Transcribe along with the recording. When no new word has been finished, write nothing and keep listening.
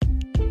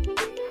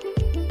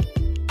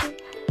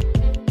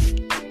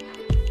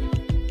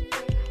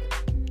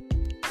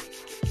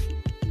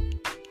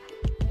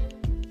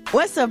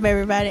What's up,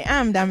 everybody?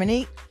 I'm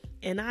Dominique.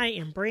 And I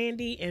am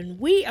Brandy, and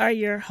we are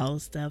your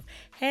host of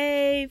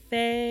Hey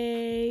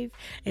Fave,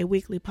 a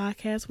weekly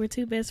podcast where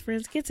two best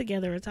friends get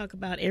together and talk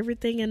about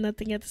everything and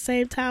nothing at the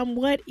same time.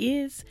 What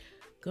is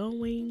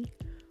going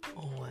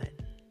on,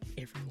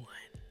 everyone?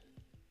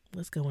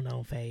 What's going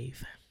on,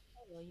 Fave?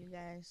 Hello, you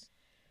guys.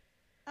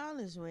 All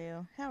is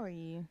well. How are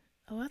you?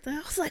 Oh, I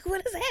was like,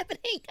 what is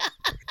happening?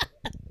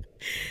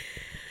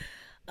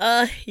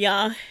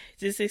 Y'all,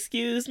 just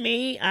excuse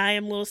me. I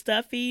am a little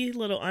stuffy, a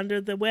little under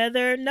the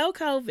weather. No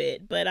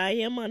COVID, but I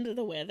am under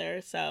the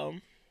weather. So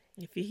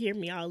if you hear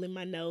me all in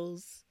my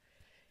nose,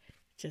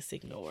 just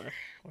ignore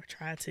or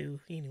try to.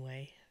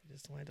 Anyway, I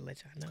just wanted to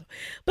let y'all know.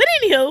 But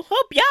anywho,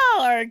 hope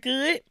y'all are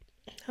good.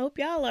 Hope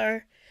y'all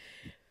are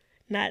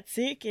not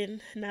sick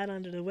and not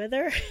under the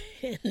weather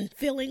and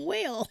feeling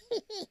well.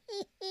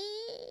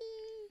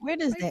 Where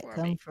does Pray that for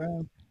come me.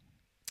 from?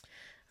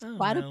 I don't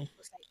Why do know.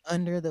 people say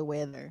under the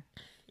weather?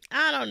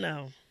 I don't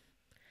know.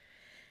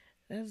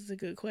 That's a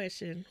good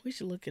question. We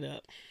should look it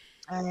up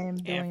I am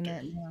doing after.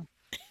 that now.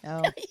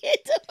 Oh, You're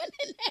doing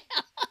it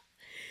now.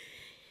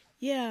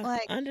 Yeah,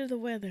 like under the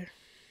weather.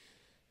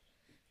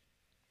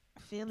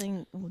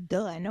 feeling, well,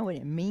 duh, I know what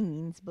it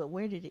means, but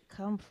where did it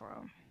come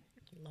from?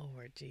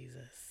 Lord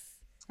Jesus.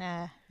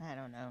 I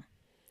don't know.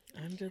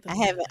 Under the I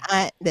have an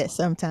weather. aunt that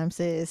sometimes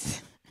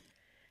says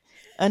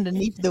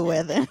underneath the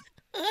weather.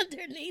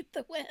 Underneath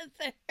the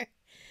weather.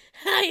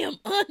 I am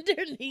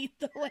underneath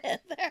the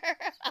weather.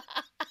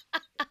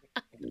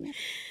 Lord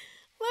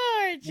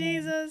Yeah.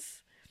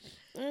 Jesus.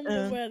 Under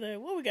the Um, weather.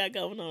 What we got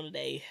going on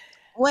today?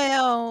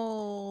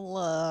 well,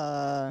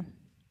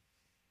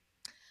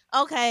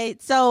 okay,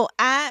 so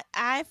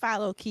I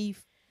follow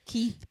Keith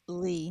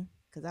Lee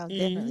because I was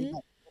definitely Mm-hmm.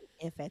 about to put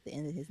an F at the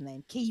end of his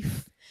name.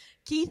 Keith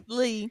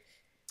Lee.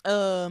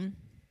 Um,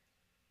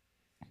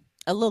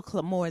 a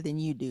little more than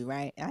you do,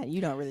 right? You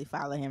don't really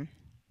follow him.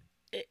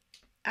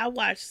 I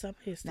watched some of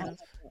his Not stuff.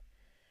 like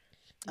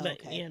that. But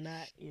Okay, yeah,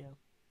 not,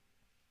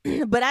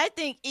 yeah. but I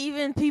think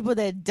even people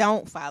that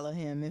don't follow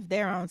him, if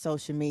they're on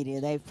social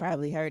media, they've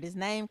probably heard his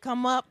name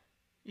come up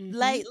Mm-hmm.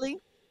 lately.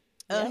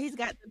 Yep. He's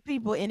got the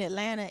people in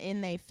Atlanta in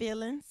their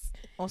feelings,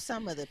 or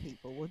some of the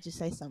people. We'll just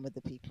say some of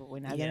the people. We're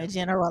not Yeah. gonna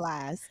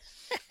generalize.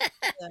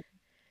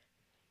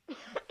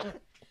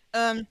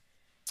 Um,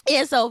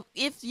 yeah. So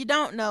if you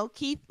don't know,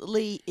 Keith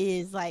Lee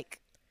is like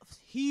a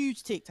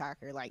huge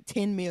TikToker, like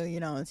 10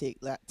 million on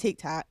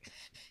TikTok.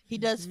 He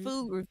does Mm-hmm.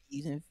 food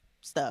reviews and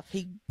stuff.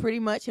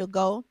 He'll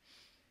go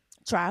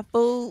try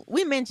food.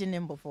 We mentioned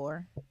him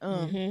before.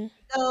 Mm-hmm. He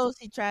goes,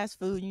 he tries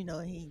food,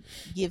 he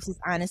gives his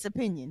honest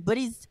opinion, but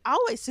he's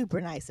always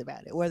super nice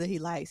about it, whether he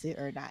likes it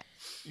or not.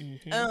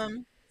 Mm-hmm.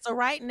 So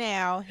right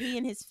now, he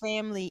and his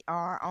family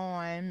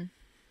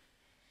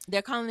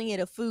they're calling it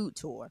a food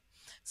tour.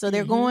 So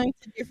they're Mm-hmm. going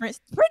to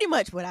pretty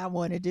much what I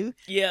want to do.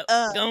 Yep.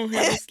 Uh, Go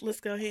ahead. Let's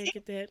go ahead and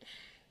get that.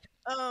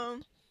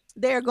 um,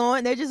 they're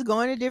just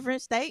going to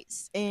different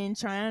states and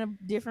trying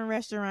different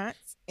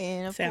restaurants,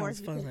 and of course,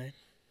 Sounds because fun.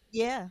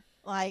 yeah,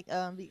 like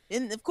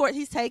and of course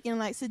he's taking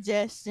like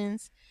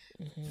suggestions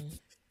Mm-hmm.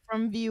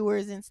 from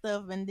viewers and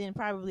stuff, and then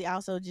probably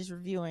also just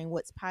reviewing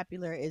what's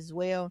popular as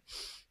well.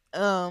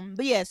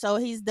 But yeah, so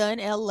he's done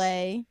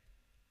LA.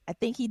 I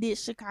think he did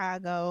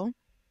Chicago.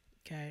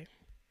 Okay.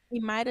 He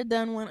might have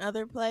done one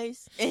other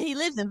place. And he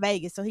lives in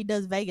Vegas, so he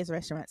does Vegas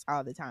restaurants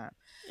all the time.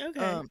 Okay.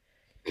 Um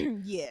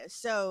yeah,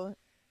 so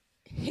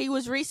he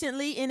was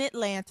recently in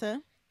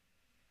Atlanta,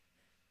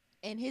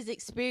 and his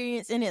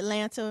experience in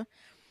Atlanta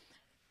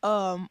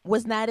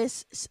was not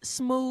as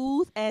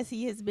smooth as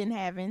he has been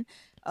having.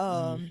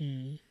 Um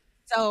Mm-hmm.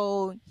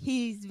 so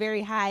he's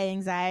very high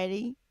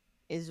anxiety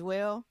as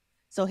well.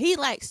 So he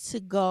likes to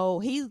go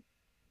he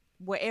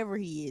wherever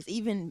he is,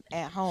 even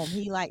at home,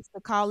 he likes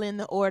to call in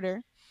the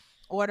order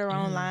Mm-hmm.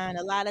 online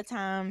a lot of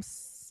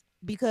times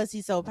because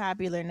he's so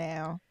popular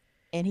now,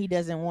 and he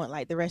doesn't want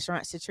like the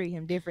restaurants to treat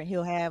him different.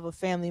 He'll have a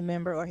family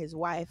member or his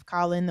wife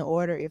call in the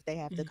order if they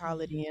have to call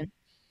Mm-hmm. it in.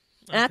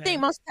 And I think Okay.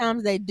 most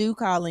times they do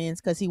call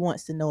ins because he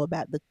wants to know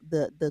about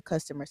the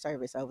customer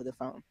service over the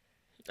phone.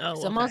 Oh,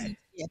 So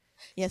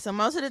okay. so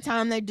most of the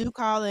time they do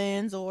call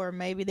ins, or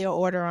maybe they'll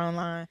order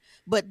online.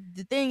 But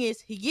the thing is,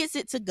 he gets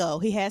it to go.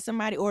 He has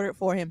somebody order it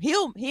for him.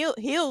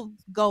 He'll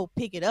go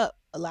pick it up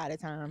a lot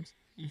of times,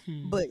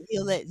 Mm-hmm. but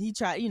he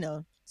try,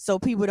 so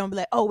people don't be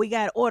like, oh, we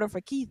got an order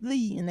for Keith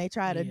Lee, and they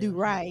try to do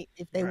Yeah. right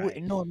if they Right.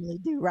 wouldn't normally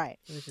do right.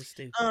 Which is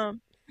stupid.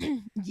 Um,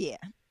 yeah,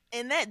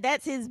 and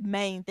that's his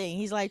main thing.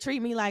 He's like,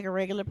 treat me like a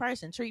regular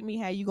person. Treat me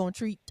how you gonna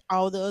treat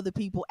all the other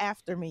people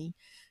after me.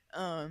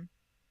 Um,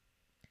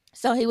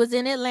 so he was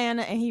in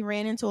Atlanta, and he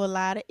ran into a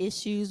lot of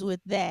issues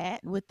with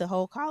that, with the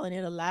whole calling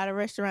in. A lot of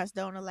restaurants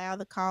don't allow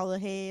the call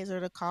aheads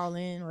or the call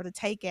in or the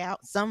takeout.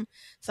 Some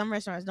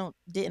restaurants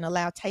didn't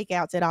allow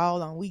takeouts at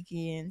all on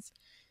weekends.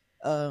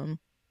 Um,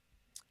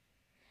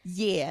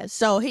 yeah,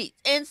 so all he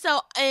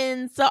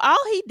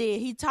did,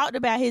 he talked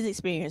about his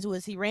experience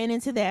was he ran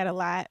into that a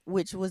lot,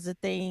 which was a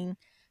thing.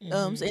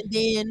 Mm-hmm. And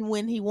then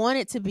when he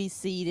wanted to be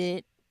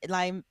seated,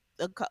 like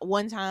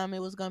one time it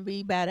was gonna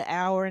be about an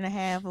hour and a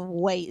half of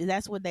wait.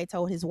 That's what they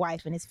told his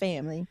wife and his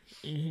family.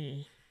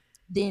 Mm-hmm.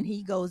 Then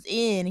he goes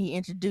in, he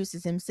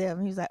introduces himself,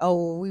 and he's like,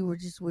 "Oh, we were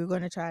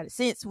gonna try to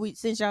since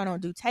y'all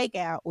don't do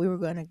takeout, we were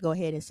gonna go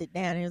ahead and sit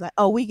down." And he's like,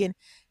 "Oh, we can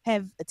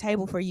have a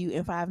table for you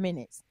in 5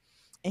 minutes."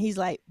 And he's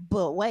like,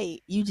 "But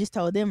wait, you just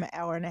told them an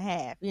hour and a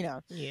half, you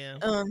know." Yeah.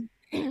 Um,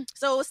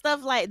 so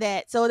stuff like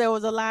that. So there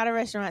was a lot of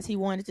restaurants he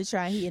wanted to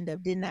try. He ended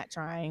up did not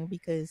trying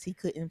because he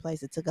couldn't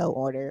place a to go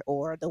order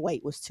or the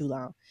wait was too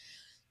long.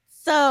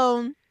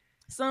 So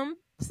some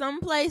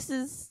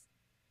places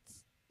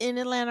in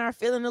Atlanta are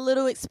feeling a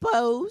little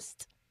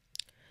exposed.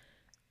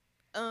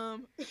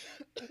 Um,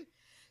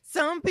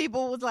 some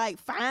people was like,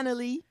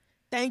 "Finally,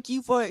 thank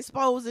you for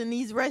exposing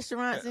these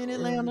restaurants in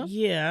Atlanta."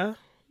 Yeah.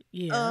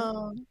 Yeah.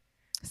 Um,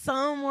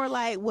 some were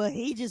like, "Well,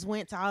 he just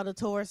went to all the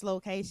tourist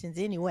locations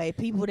anyway.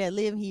 People that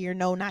live here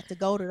know not to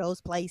go to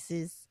those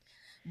places."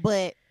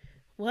 But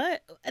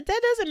What? That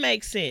doesn't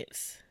make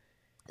sense.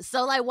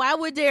 so, like, why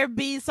would there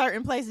be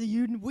certain places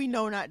we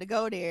know not to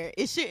go there?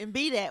 It shouldn't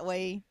be that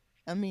way.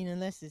 I mean,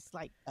 unless it's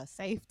like a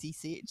safety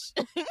sitch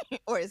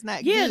or it's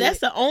not Yeah, good. that's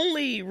the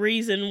only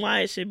reason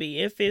why it should be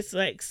if it's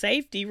like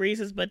safety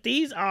reasons. But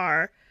these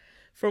are,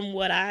 from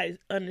what I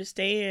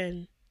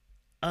understand,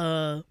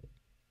 uh,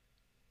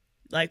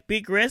 like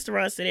big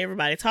restaurants that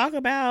everybody talk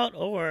about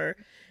or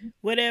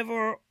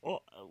whatever.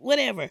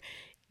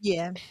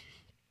 Yeah.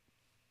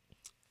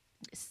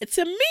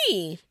 To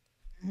me,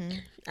 Mm-hmm.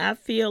 I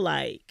feel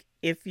like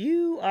if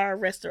you are a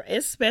restaurant,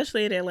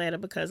 especially in Atlanta,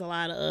 because a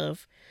lot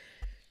of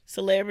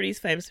celebrities,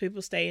 famous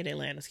people stay in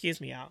Atlanta. Excuse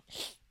me, y'all.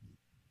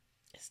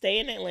 Stay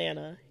in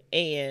Atlanta,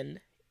 and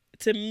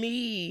to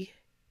me,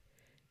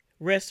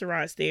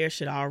 restaurants there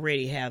should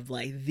already have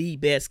like the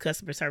best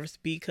customer service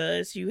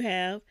because you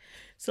have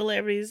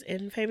celebrities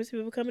and famous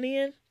people coming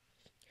in.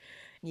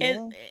 And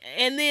Yeah.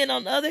 and then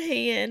on the other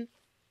hand,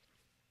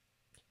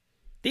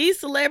 these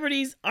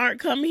celebrities aren't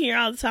coming here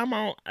all the time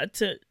on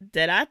to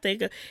that I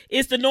think of.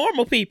 It's the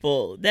normal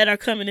people that are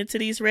coming into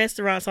these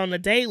restaurants on the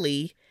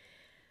daily.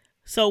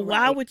 So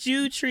why Right. would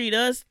you treat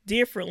us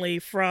differently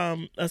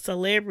from a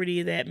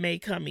celebrity that may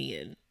come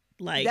in?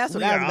 Like That's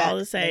what we I are was about all the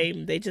to say.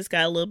 same. They just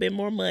got a little bit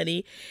more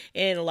money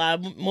and a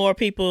lot more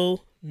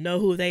people know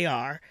who they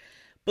are.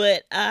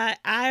 But I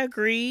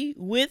agree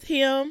with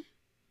him.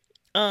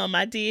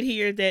 I did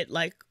hear that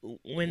like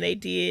when they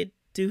did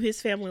do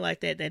his family like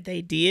that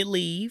they did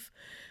leave.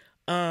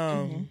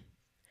 Mm-hmm. Um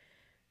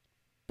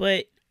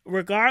but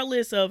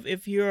regardless of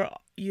if you're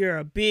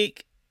a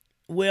big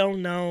well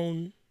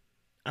known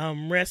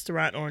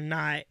restaurant or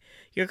not,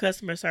 your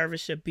customer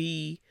service should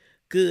be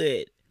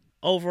good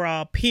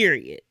overall.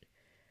 Period.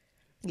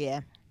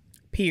 Yeah,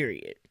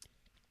 Period.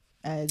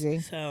 I agree.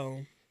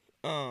 So,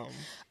 Um,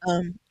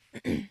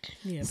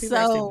 yeah, people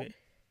are so stupid.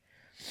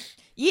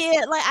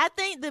 yeah, like I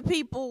think the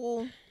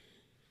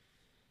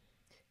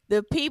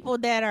people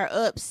that are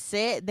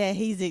upset that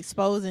he's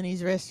exposing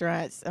these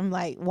restaurants, I'm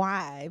like,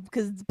 why?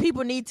 Because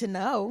people need to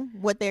know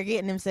what they're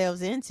getting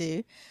themselves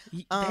into.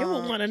 They would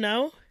Um, want to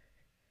know.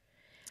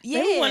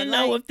 They would want yeah, to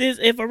know like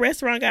if a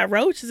restaurant got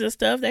roaches and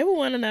stuff. They would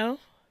want to know.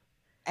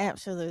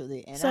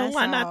 absolutely. And So I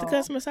why not the saw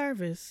customer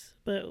service?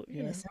 But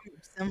yeah,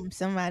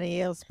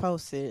 somebody else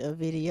posted a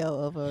video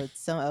of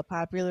a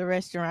popular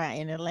restaurant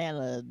in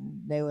Atlanta.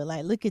 They were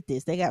like, look at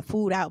this. They got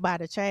food out by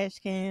the trash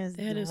cans,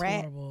 that the is rat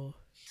horrible.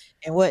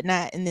 and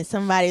whatnot. And then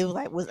somebody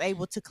was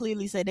able to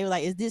clearly say they were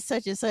like, "Is this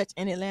such and such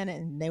in Atlanta?"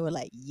 And they were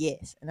like,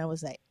 "Yes." And I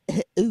was like,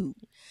 "Ooh,"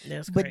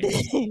 That's but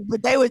crazy.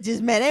 but they were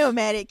just mad. They were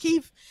mad at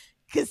Keith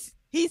because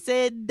he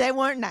said they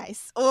weren't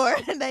nice or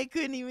they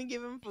couldn't even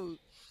give him food.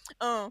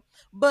 Um,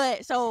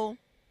 but so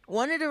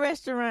one of the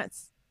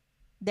restaurants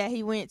that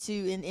he went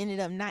to and ended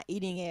up not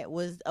eating at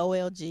was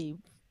OLG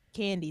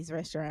Candy's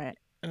restaurant.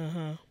 Uh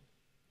huh.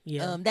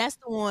 Yeah. That's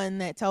the one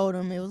that told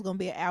him it was gonna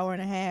be an hour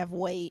and a half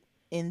wait,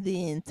 and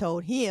then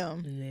told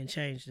him, And then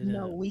changed it "No,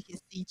 up. we can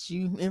seat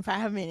you in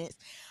 5 minutes."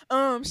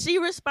 She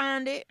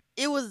responded.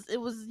 It was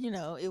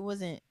it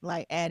wasn't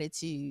like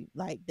attitude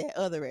like that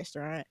other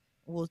restaurant.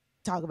 We'll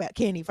talk about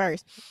Candy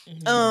first.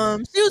 Yeah.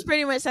 She was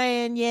pretty much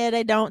saying, yeah,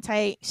 they don't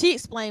take. She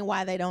explained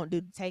why they don't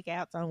do the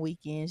takeouts on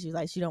weekends. She was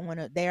like, she don't want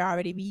to. They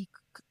already be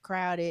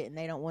crowded, and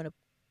they don't want to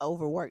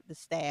overwork the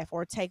staff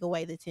or take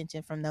away the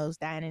attention from those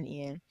dining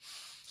in.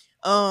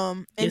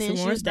 And Get some then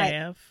she more was like,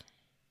 staff.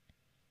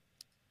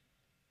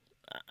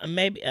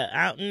 Maybe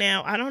out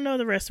now. I don't know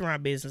the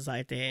restaurant business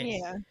like that.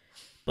 yeah,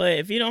 But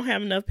if you don't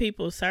have enough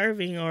people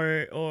serving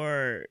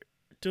or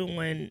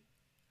doing,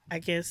 I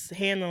guess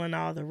handling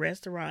all the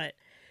restaurant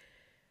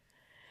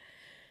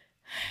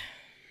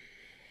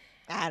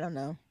I don't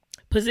know.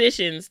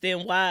 positions,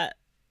 then why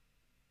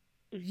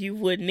you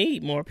would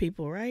need more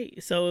people,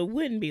 right? So it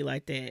wouldn't be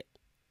like that.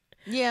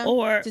 Yeah,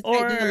 Or to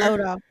take the or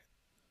load off.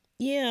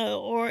 yeah,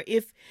 or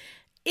if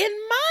in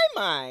my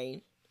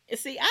mind,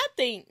 see, I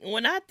think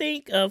when I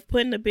think of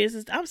putting the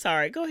business, I'm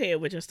sorry. Go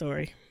ahead with your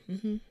story.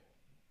 Hmm.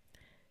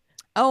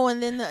 Oh,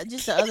 and then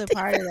just the other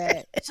part of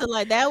that. So,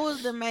 like, that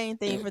was the main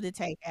thing for the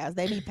takeouts.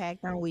 They be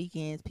packed on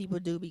weekends. People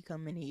do be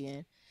coming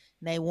in.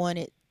 They want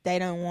it. they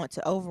don't want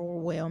to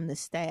overwhelm the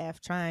staff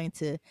trying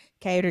to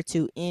cater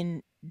to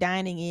in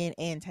dining in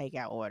and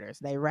takeout orders.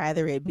 They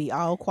rather it be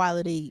all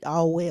quality,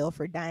 all well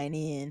for dine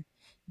in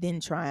than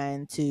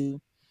trying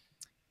to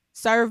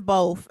serve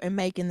both and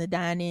making the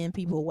dine in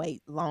people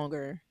wait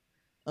longer.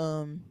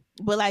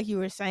 But like you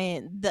were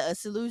saying, the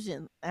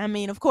solution, I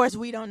mean, of course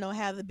we don't know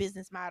how the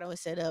business model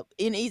is set up.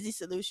 An easy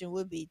solution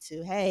would be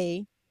to,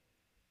 hey,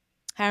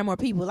 hire more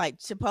people. Like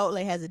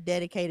Chipotle has a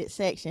dedicated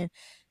section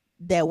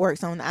that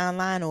works on the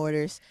online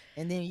orders,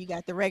 and then you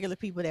got the regular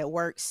people that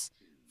works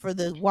for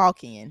the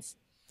walk-ins.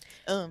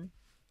 Um,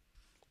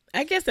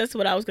 I guess that's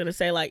what I was gonna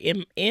say. Like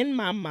in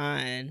my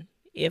mind,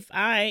 if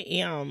I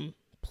am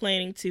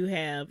planning to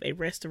have a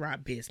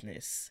restaurant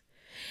business,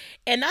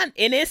 and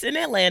it's in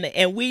Atlanta,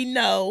 and we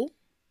know,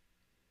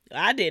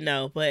 I didn't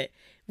know, but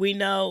we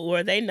know,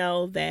 or they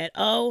know that,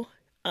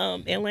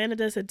 Atlanta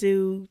doesn't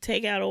do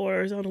takeout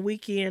orders on the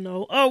weekend,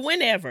 or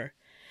whenever.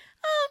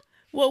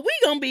 Well, we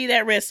gonna be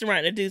that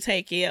restaurant to do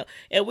takeout,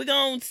 and we're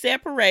gonna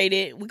separate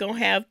it. We're gonna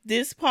have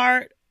this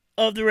part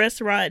of the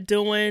restaurant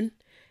doing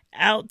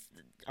out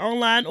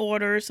online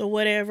orders or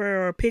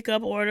whatever, or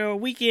pickup order or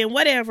weekend,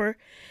 whatever,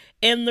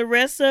 and the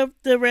rest of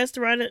the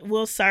restaurant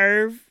will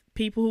serve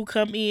people who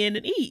come in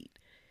and eat.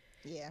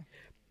 yeah,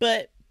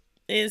 But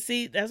and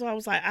see, that's why I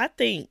was like, I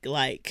think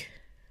like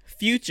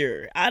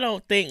future. I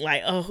don't think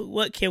like, oh,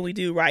 what can we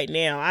do right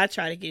now? I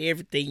try to get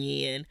everything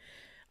in.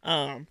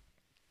 Um,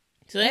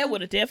 so that yeah,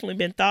 would have definitely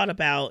been thought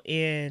about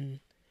in,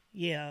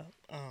 yeah.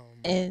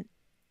 and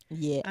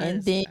yeah, I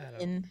and just I don't.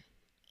 then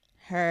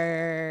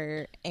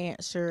her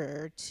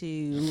answer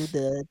to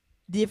the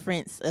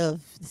difference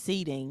of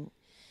seating,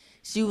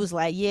 she was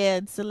like,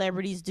 "Yeah,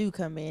 celebrities do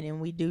come in, and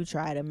we do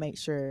try to make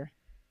sure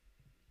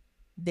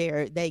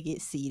they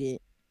get seated."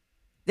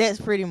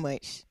 That's pretty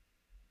much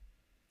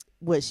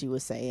what she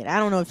was saying. I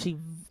don't know if she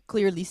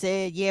clearly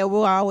said, "Yeah,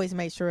 we'll always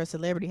make sure a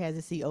celebrity has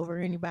a seat over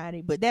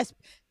anybody," but that's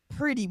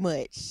pretty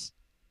much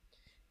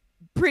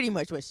pretty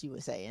much what she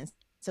was saying.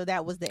 So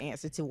that was the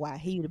answer to why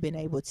he would have been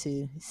able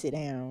to sit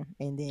down,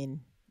 and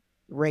then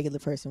regular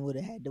person would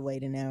have had to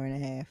wait an hour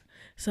and a half.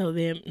 So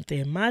then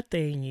my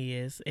thing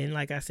is, and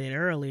like I said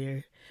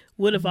earlier,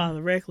 what if Mm-hmm. all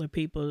the regular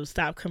people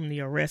stop coming to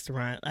your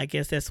restaurant? I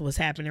guess that's what's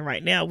happening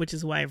right now, which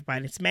is why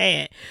everybody's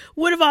mad.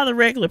 What if all the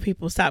regular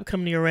people stop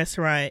coming to your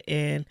restaurant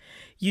and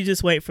you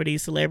just wait for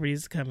these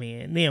celebrities to come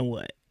in? Then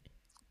what?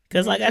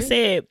 Because, I like I agree.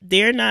 said,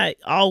 they're not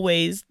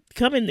always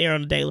coming there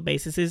on a daily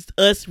basis. It's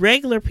us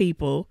regular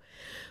people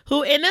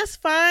who, and that's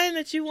fine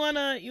that you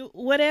wanna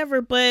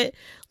whatever, but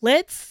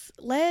let's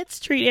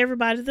treat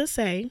everybody the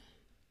same.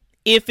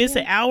 If it's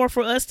Yeah. an hour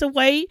for us to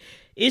wait,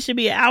 it should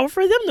be an hour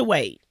for them to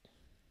wait.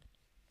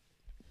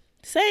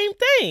 Same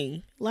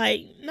thing.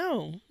 Like,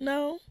 no,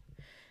 no,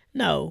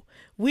 no.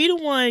 We the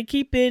one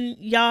keeping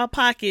y'all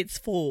pockets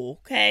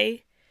full,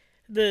 okay?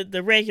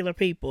 The regular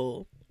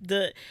people.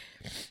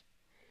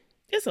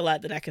 There's a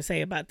lot that I can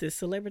say about this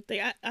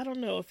celebrity. I don't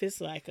know if it's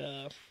like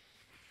a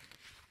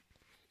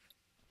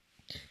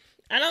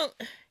I don't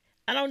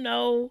I don't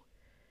know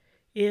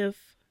if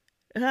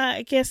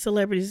I guess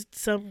celebrities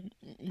some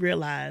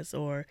realize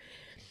or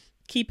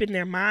keep in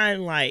their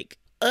mind like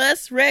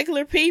us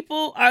regular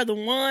people are the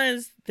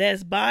ones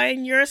that's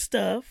buying your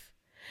stuff,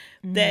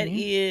 that Mm-hmm.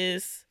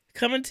 is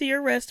coming to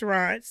your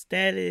restaurants,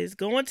 that is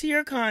going to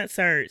your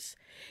concerts,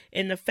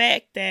 and the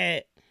fact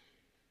that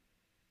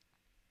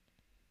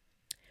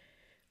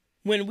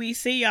when we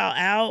see y'all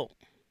out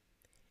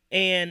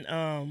and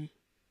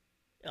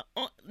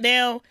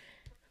now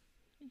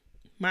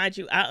mind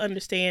you, I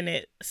understand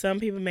that some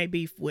people may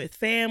be with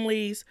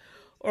families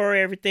or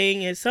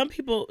everything, and some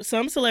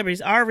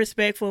celebrities are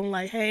respectful and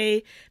like,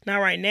 hey, not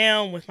right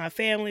now, I'm with my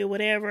family or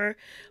whatever.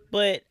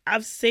 But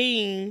I've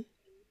seen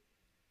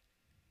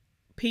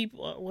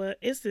people. What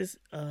is this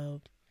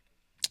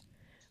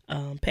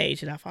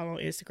page that I follow on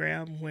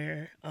Instagram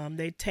where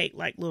they take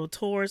like little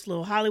tours,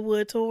 little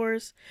Hollywood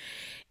tours,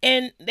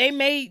 and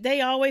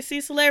they always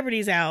see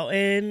celebrities out,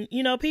 and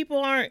people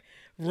aren't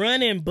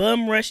running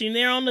bum rushing,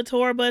 they're on the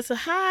tour bus, so,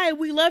 hi,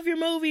 we love your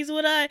movies,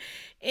 what I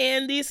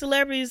and these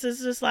celebrities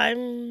is just like,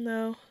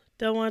 no,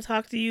 don't want to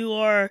talk to you,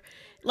 or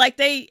like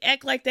they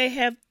act like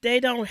they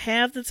don't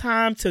have the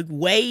time to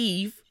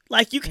wave,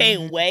 like you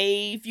can't Mm-hmm.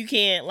 wave, you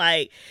can't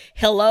like,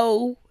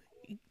 hello,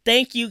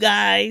 thank you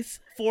guys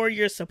for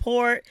your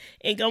support,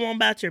 and go on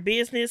about your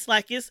business.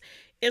 Like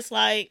it's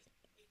like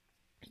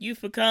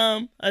you've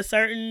become a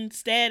certain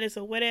status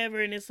or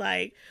whatever, and it's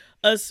like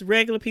us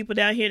regular people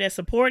down here that's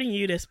supporting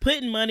you, that's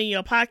putting money in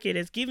your pocket,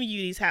 that's giving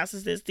you these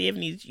houses, that's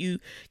giving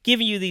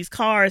you these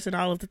cars and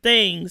all of the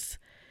things.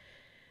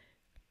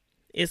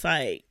 It's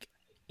like,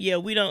 yeah,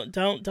 we don't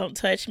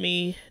touch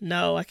me.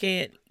 No, I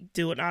can't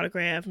do an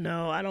autograph.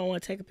 No, I don't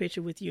want to take a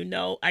picture with you.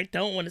 No, I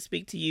don't want to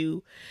speak to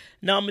you.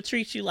 No, I'm gonna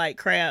treat you like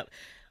crap.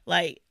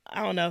 Like,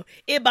 I don't know.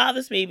 It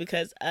bothers me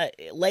because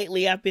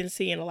lately I've been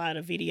seeing a lot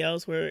of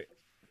videos where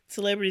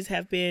celebrities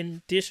have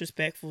been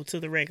disrespectful to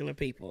the regular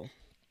people.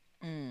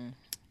 Mm.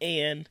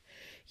 And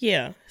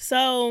yeah,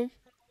 so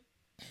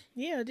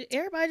yeah,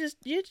 everybody just,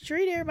 you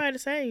treat everybody the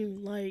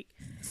same. Like,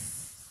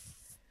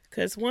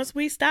 Because once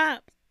we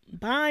stop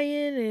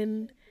buying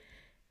and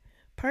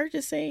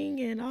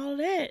purchasing and all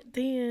that,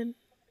 then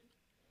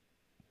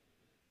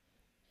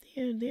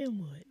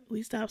what?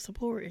 We stop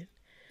supporting.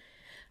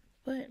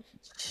 But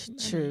I mean,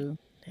 True.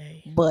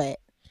 hey, But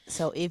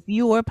so if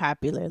you were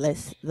popular,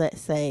 let's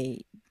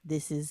say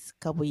this is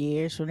a couple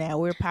years from now,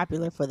 we're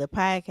popular for the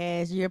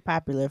podcast, you're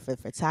popular for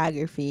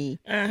photography.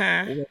 uh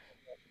huh.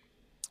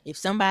 If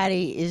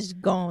somebody is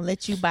gonna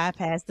let you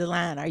bypass the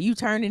line, are you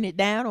turning it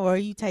down or are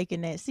you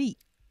taking that seat?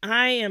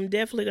 I am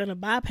definitely gonna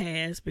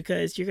bypass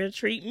because you're gonna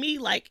treat me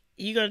like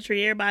you're gonna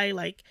treat everybody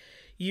like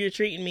you're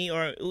treating me,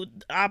 or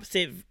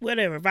opposite,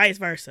 whatever, vice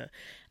versa.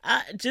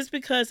 Just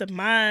because of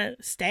my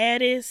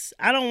status,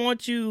 I don't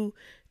want you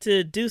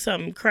to do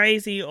something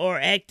crazy or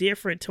act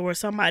different towards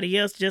somebody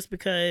else just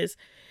because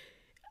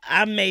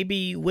I may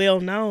be well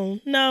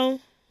known.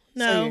 No,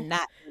 So no.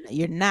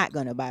 you're not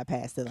gonna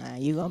bypass the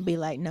line. You're gonna be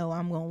like, no,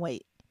 I'm gonna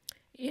wait.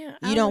 Yeah,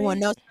 You I don't want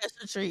wait. no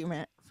special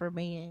treatment for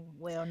being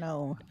well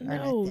known or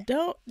No, nothing.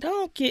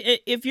 don't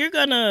get, if you're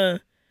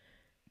gonna,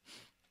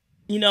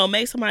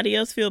 make somebody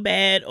else feel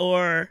bad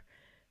or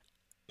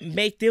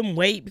make them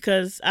wait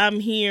because I'm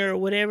here or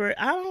whatever.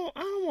 I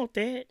don't want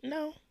that.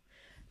 No.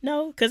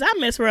 No, because I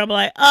mess around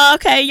like, oh,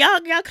 okay, y'all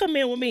come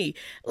in with me.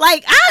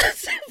 Like, I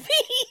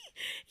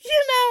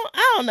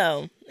I don't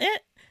know.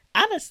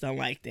 I just don't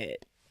like that.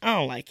 I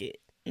don't like it.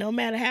 No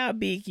matter how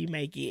big you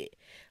make it.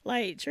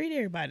 Like, treat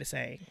everybody the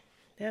same.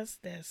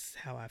 That's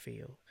how I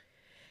feel.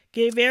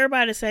 Give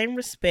everybody the same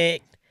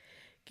respect.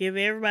 Give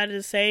everybody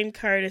the same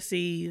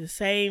courtesy, the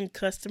same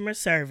customer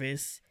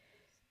service,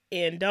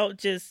 and don't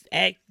just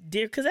act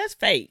different because that's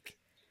fake.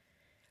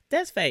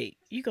 That's fake.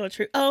 You gonna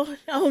treat? Oh,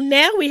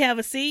 now we have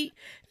a seat.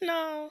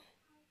 No,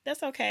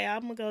 that's okay.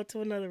 I'm gonna go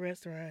to another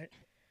restaurant.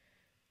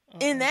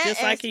 In that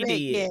Just like he aspect,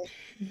 did. yes.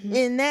 Hmm.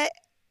 In that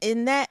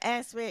in that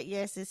aspect,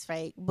 yes, it's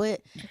fake.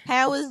 But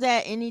how is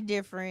that any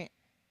different?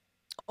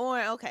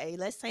 Or okay,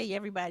 let's say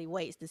everybody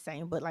waits the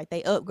same, but like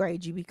they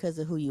upgrade you because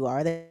of who you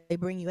are. They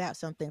bring you out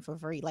something for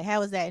free. Like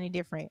how is that any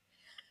different?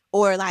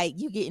 Or like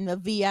you getting a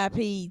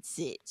VIP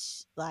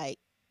sitch, like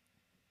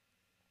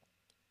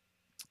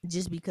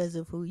just because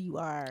of who you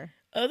are.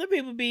 Other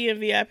people be in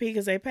VIP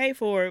because they pay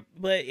for it,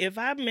 but if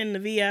I'm in the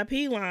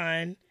VIP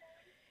line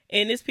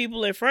and there's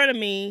people in front of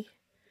me,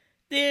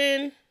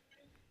 then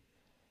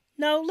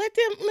no, let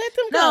them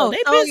go. No,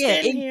 They've so been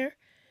yeah, standing here.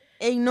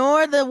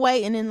 ignore the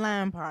waiting in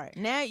line part.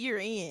 Now you're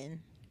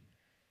in.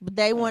 But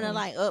they want to Uh,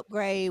 like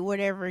upgrade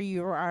whatever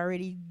you're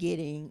already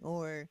getting,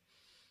 or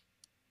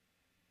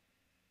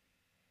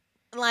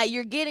like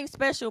you're getting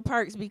special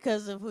perks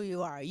because of who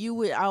you are. You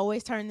would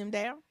always turn them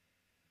down.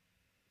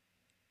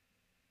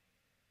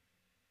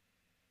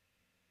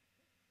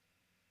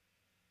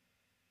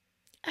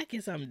 I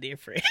guess I'm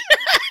different.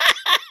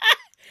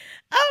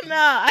 I don't know.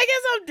 I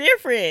guess I'm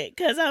different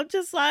because I'm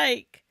just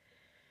like,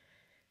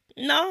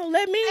 no,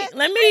 That's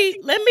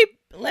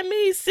let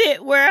me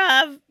sit where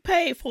I've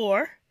paid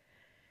for.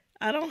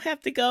 I don't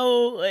have to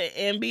go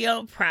and be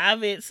on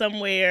private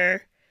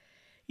somewhere.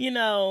 You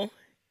know,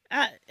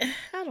 I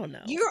I don't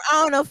know. you're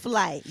on a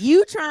flight.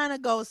 You trying to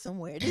go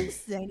somewhere.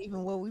 This ain't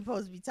even what we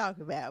supposed to be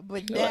talking about.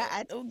 But now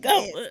I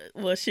Go. yes.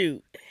 Well,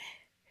 shoot.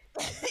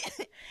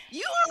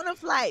 You on a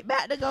flight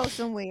about to go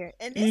somewhere,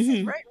 and this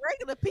is Hmm.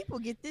 regular people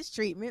get this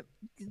treatment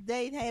because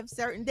they have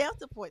certain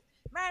Delta points.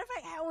 Matter of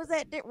fact, how was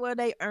that? Well,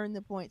 they earn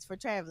the points for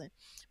traveling.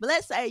 But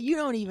let's say you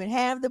don't even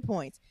have the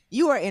points.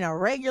 You are in a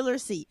regular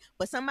seat,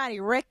 but somebody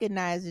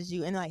recognizes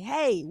you and like,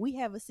 hey, we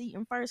have a seat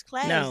in first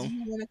class. Do No,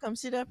 you want to come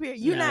sit up here?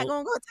 You're not no,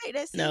 gonna go take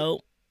that seat.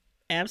 no.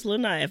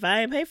 Absolutely not. If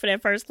I ain't pay for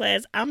that first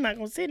class, I'm not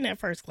gonna sit in that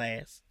first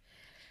class.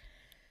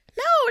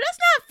 No, that's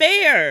not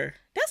fair.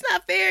 That's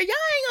not fair. Y'all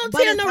ain't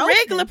But gonna it's tell no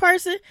regular open.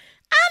 person.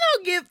 I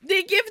don't give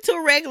it to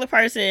a regular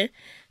person.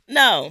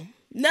 No,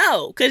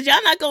 no, because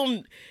y'all not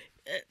gonna.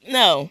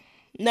 No,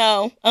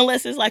 no,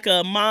 unless it's like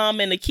a mom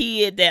and a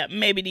kid that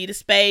maybe need a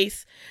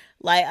space.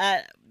 Like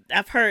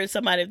I've heard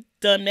somebody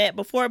done that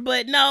before,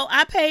 but no,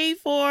 I paid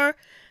for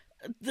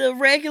the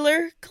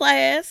regular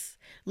class.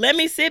 Let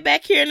me sit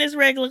back here in this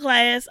regular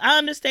class. I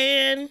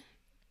understand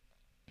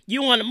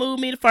you want to move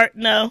me to first.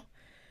 No,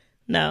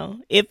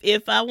 no.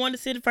 If I wanted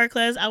to sit in first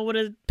class, I would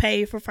have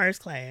paid for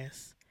first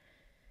class.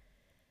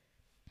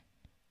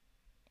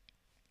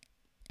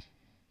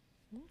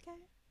 Okay,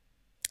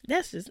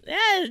 That's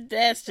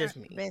not just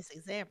the me. best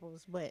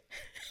examples, but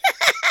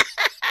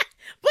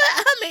But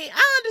I mean,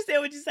 I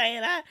understand what you're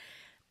saying.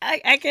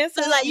 I guess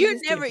so like I'm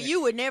just different.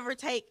 you would never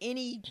take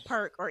any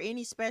perk or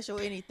any special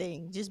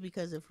anything just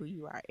because of who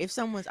you are. If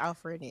someone's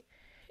offering it.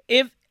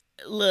 If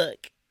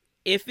look,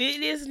 if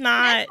it is That's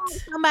not,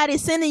 like somebody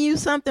sending you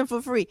something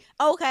for free.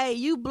 Okay,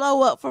 you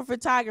blow up for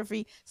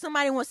photography.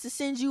 Somebody wants to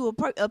send you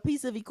a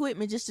piece of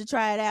equipment just to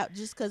try it out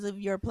just because of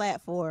your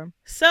platform.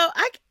 so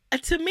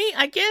to me,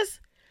 I guess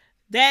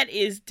that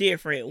is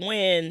different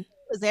when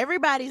Because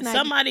everybody's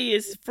not getting somebody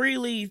is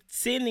freely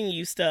sending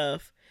you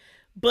stuff.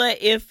 But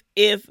if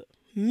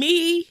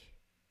me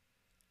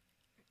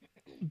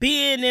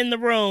being in the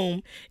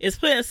room is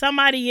putting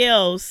somebody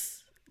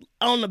else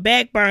on the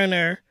back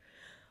burner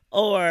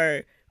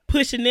or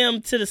pushing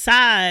them to the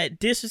side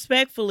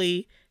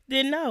disrespectfully,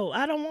 then no,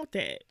 I don't want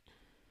that.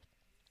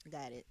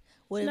 Got it.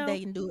 What if No, they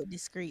can do it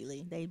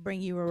discreetly? They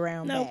bring you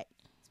around nope, back.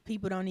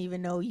 People don't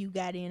even know you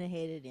got in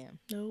ahead of them.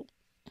 nope.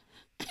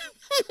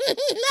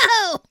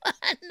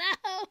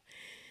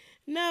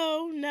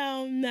 No,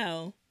 no,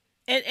 no.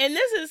 And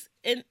this is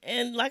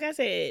and like I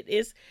said,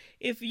 it's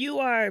if you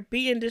are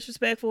being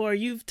disrespectful or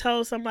you've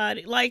told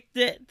somebody like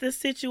the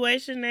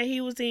situation that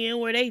he was in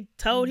where they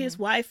told Mm-hmm. his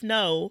wife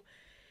no,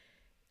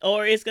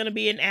 or it's gonna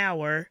be an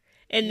hour,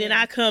 and then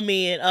Yeah. I come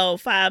in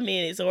 5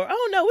 minutes, or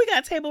oh no, we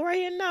got a table right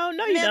here. No,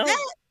 no, you Now don't.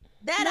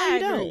 that No, I you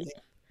agree don't. with.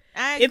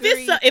 I If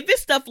agree.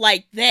 it's stuff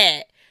like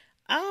that,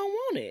 I don't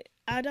want it.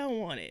 I don't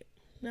want it.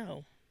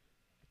 No.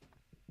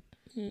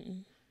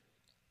 Mm-mm.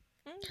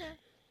 Okay.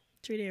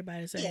 Treat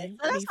everybody the Yeah, same.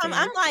 so that's Be what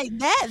I'm fair. like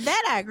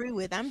that I agree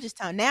with. I'm just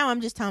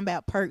talking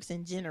about perks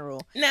in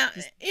general. Now,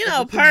 Just you because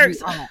know, of who you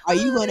perks. are. Are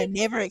you gonna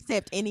never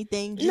accept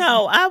anything just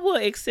No, I will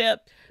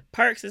accept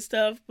perks and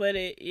stuff, but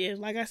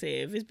like I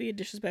said, if it's being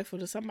disrespectful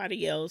to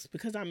somebody else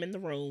because I'm in the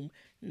room,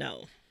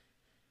 no.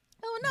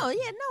 oh no,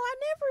 yeah, no, I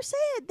never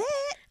said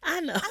that. I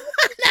know. I,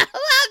 I know.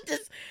 I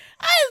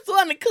just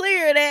want to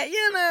clear that,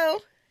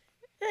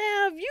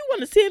 Yeah, if you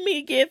want to send me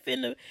a gift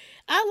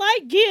I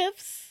like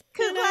gifts,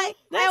 Cause like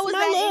That's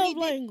my love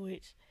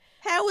language.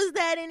 how was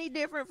that any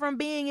different from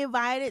being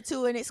invited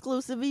to an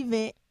exclusive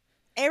event?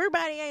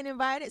 Everybody ain't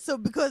invited, so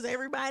because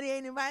everybody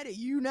ain't invited,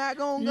 you not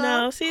gonna go?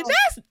 No, see, Like,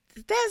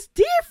 that's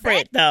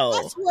That different though.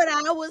 that's what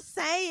I was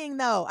saying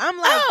though. I'm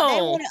like,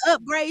 they Oh, want to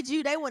upgrade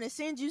you, they want to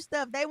send you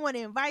stuff, they want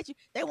to invite you,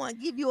 they want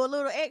to give you a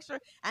little extra.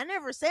 I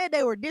never said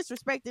they were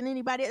disrespecting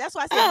anybody. That's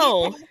why I said get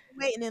oh, past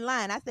waiting in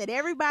line. I said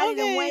everybody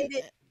done okay.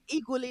 waited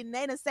equally and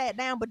they done sat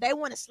down, but they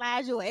want to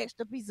slide you an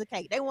extra piece of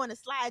cake. They want to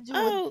slide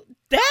you a Oh,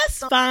 that's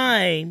something.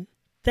 fine.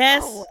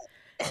 Oh,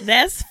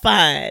 That's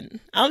fine.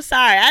 I'm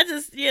sorry. I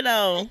just,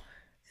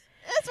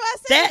 that's why I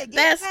said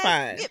that's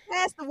fine. get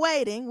past the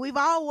waiting. We've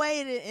all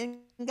waited and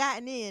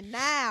gotten in.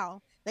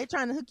 Now they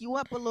trying to hook you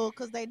up a little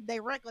because they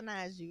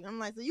recognize you. I'm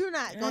like, so you're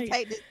not gonna I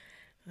take this.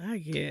 I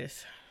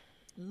guess.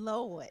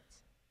 Lord.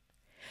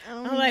 I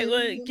don't I'm like, even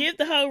well, give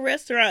the whole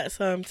restaurant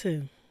some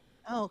too.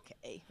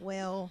 okay.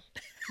 Well,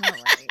 all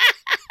right.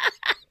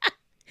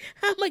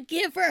 I'm a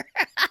giver.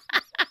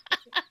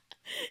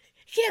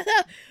 Give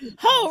the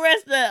whole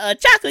restaurant a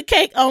chocolate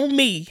cake on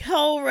me.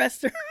 Whole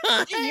restaurant.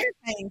 You're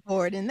paying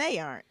for it and they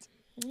aren't.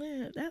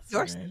 Yeah, that's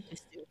Your stuff fine. is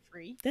still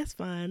free. That's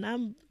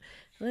fine.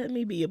 Let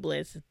me be a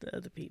blessing to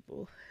other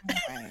people.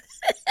 All right.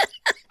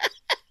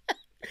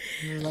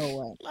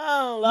 Lord.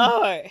 Oh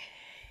Lord.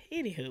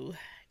 Anywho,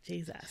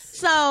 Jesus.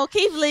 So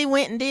Keith Lee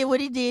went and did what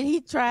he did.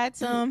 He tried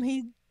some.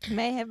 He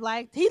may have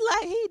liked he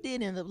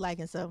did end up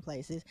liking some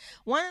places.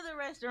 One of the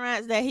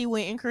restaurants that he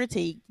went and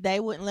critiqued, they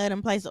wouldn't let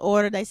him place the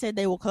order. They said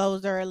they were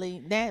closed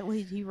early. That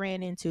he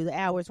ran into the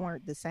hours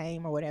weren't the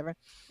same or whatever.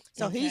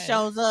 So he Okay.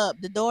 shows up.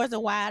 The doors are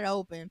wide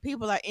open.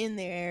 People are in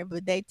there,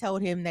 but they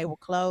told him they were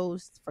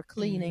closed for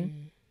cleaning.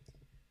 Mm-hmm.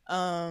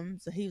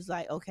 So he was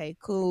like, okay,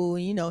 cool.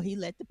 He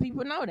let the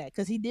people know that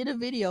because he did a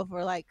video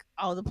for like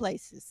all the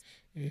places.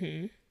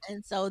 Mm-hmm.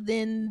 And so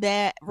then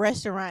that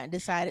restaurant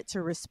decided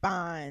to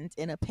respond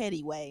in a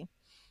petty way.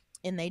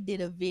 And they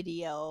did a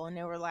video and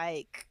they were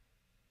like,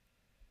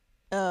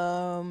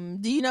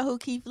 do you know who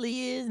Keith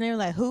Lee is? And they were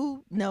like,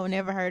 who? No,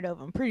 never heard of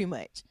him, pretty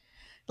much.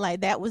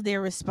 Like that was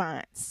their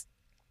response.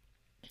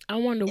 I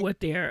wonder And what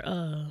their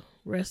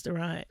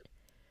restaurant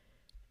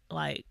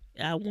like.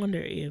 I wonder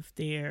if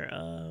their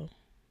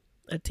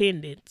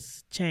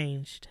attendance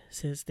changed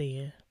since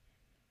then.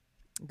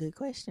 good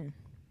question.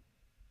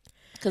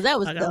 Because that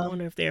was Like, I dumb.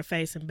 wonder if they're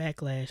facing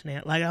backlash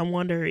now. Like, I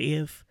wonder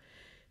if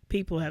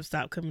people have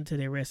stopped coming to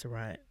their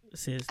restaurant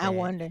since I that.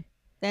 wonder.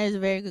 That is a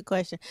very good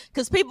question.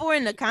 Because people were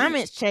in the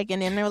comments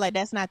checking in. They were like,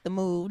 that's not the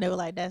move. They were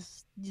like,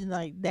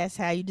 that's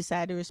how you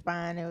decide to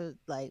respond. It was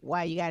like,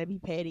 why you got to be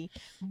petty.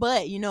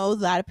 But, a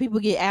lot of people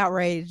get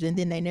outraged and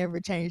then they never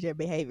change their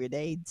behavior.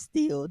 They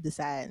still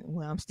decide,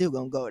 well, I'm still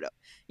going to go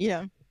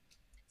though.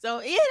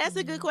 So, yeah, that's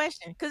a good Mhm.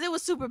 question. Because it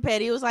was super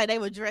petty. It was like they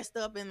were dressed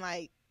up in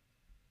like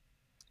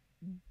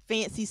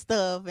fancy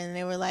stuff and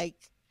they were like,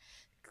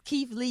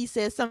 Keith Lee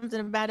said something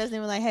about us and they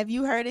were like, have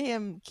you heard of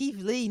him? Keith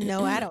Lee?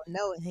 No, I don't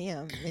know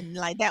him. And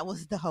like that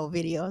was the whole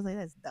video. I was like,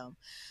 that's dumb.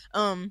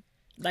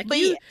 Like, But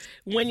yeah,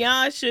 when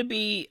y'all should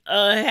be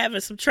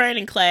having some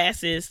training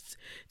classes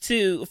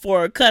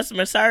for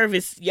customer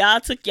service, y'all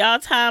took y'all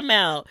time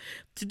out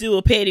to do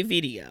a petty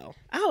video.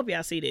 I hope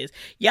y'all see this.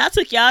 Y'all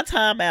took y'all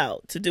time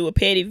out to do a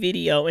petty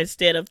video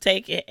instead of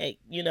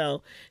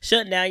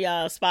shutting down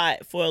y'all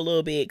spot for a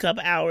little bit,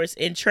 couple hours,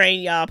 and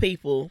train y'all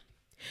people,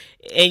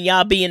 and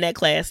y'all be in that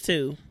class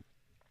too.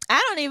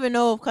 I don't even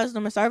know if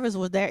customer service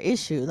was their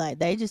issue. Like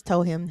they just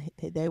told him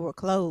they were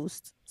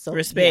closed. So yeah,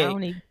 Respect.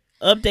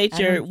 Update I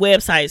your don't,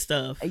 website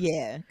stuff.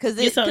 yeah, because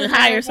Get something.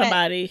 Hire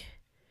somebody.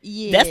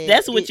 yeah,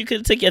 That's what you could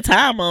have took your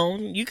time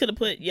on. You could have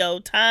put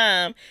your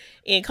time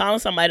in calling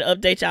somebody to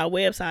update y'all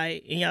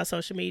website and y'all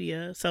social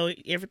media so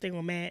everything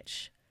will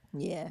match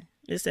yeah.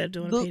 instead of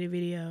doing a Good, petty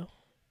video.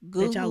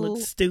 that y'all look Google,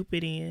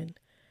 stupid in.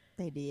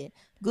 they did.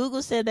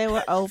 Google said they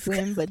were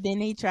open, but then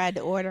he tried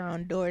to order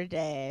on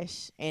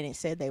DoorDash and it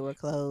said they were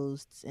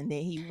closed. And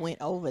then he went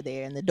over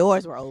there and the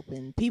doors were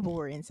open. People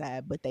were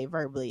inside, but they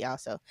verbally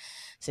also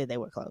said they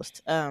were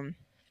closed.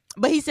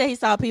 But he said he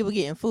saw people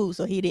getting food,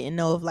 so he didn't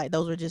know if like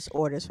those were just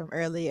orders from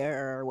earlier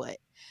or what.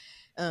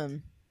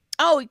 Um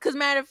Oh, because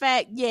matter of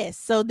fact, yes.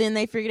 So then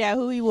they figured out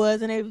who he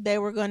was and they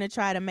were gonna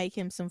try to make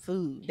him some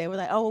food. They were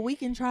like, "Oh, well, we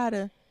can try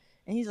to,"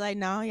 and he's like,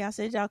 "No, y'all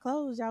said y'all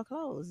closed. Y'all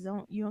closed.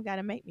 You don't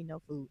gotta make me no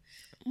food."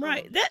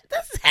 Right. Um,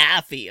 That's how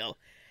I feel.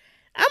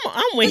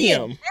 I'm with but yeah,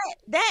 him.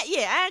 that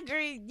yeah, I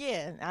agree.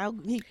 Yeah, I'll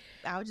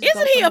just Isn't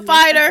vote he for a him real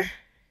fighter? quickly.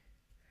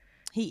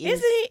 He Isn't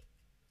is. he?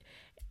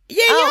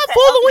 Yeah, Oh, y'all okay,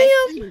 fooling okay.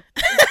 with him.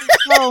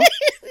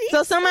 See.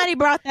 So somebody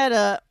brought that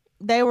up.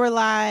 They were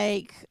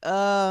like,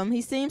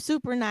 he seems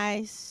super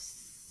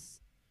nice.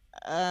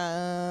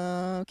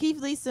 Keith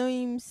Lee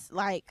seems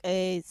like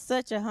a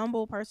such a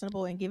humble,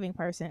 personable, and giving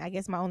person. I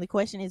guess my only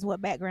question is,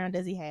 what background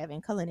does he have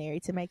in culinary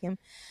to make him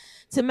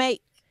to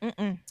make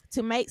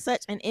to make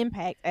such an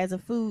impact as a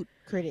food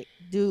critic?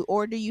 Do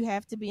you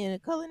have to be in a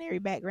culinary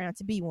background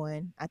to be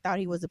one? I thought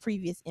he was a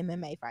previous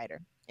MMA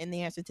fighter, and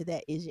the answer to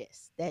that is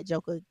yes. That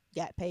Joker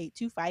got paid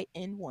to fight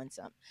and won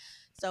some.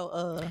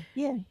 So,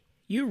 yeah,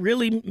 You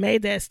really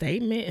made that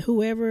statement,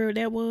 whoever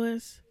that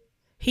was.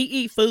 He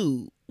eat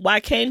food. Why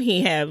can't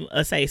he have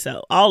a say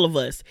so? All of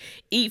us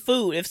eat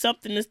food. If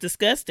something is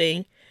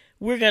disgusting,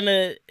 we're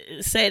gonna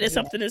say that yeah.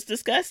 something is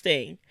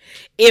disgusting.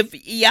 If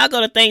y'all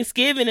go to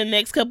Thanksgiving in the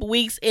next couple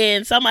weeks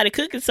and somebody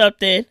cooking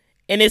something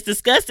and it's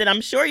disgusting,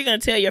 I'm sure you're gonna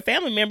tell your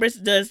family members.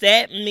 Does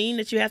that mean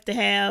that you have to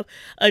have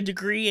a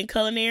degree in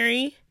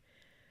culinary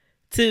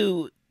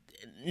to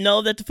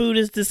know that the food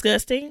is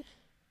disgusting?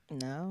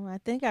 No, I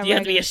think Do you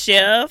have to be a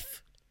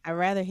chef? I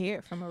rather hear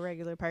it from a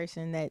regular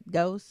person that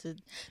goes to.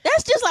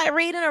 That's just like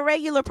reading a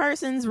regular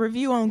person's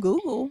review on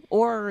Google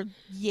or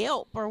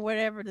Yelp or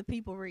whatever the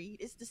people read.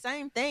 It's the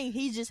same thing.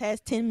 He just has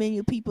 10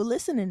 million people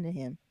listening to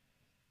him.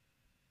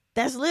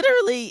 That's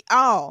literally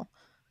all.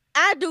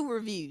 I do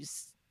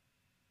reviews.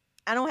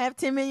 I don't have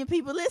 10 million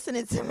people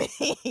listening to me.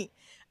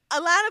 A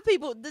lot of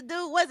people, the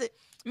dude, was it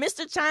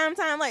Mr. Chime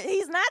Time? Like,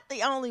 he's not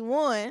the only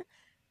one.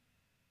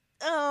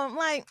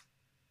 Like,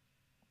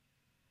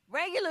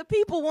 regular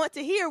people want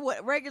to hear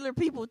what regular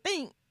people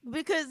think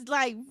because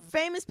like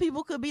famous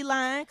people could be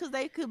lying because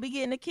they could be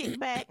getting a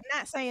kickback,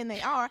 not saying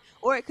they are,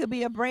 or it could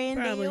be a brand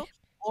Probably. deal,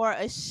 or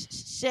a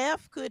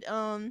chef could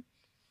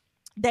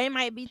they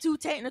might be too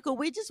technical.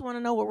 We just want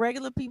to know what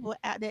regular people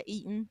out there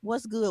eating,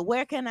 what's good,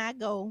 where can I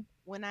go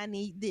when I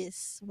need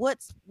this,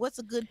 what's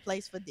a good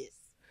place for this.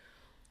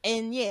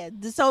 And yeah,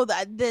 so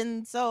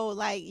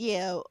like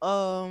yeah,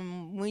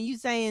 when you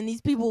saying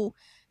these people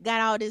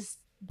got all this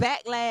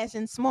backlash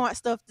and smart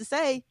stuff to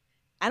say,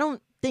 I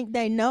don't think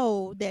they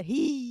know that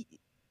he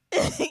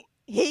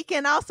he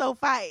can also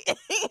fight.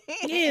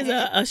 He is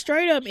a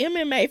straight up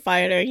MMA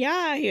fighter, and y'all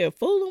out here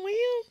fooling with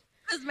him.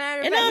 As a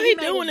matter of And fact, all he he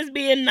made a doing is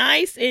being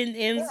nice and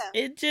yeah.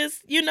 it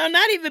just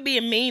not even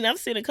being mean. I've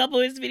seen a couple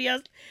of his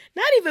videos,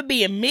 not even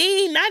being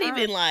mean, not uh,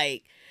 even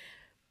like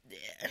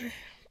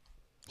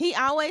He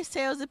always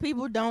tells the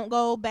people don't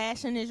go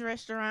bashing this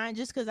restaurant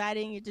just because I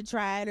didn't get to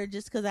try it or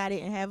just because I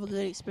didn't have a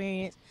good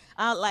experience.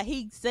 Like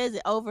he says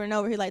it over and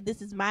over. He's like,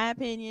 "This is my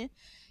opinion.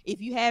 If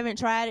you haven't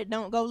tried it,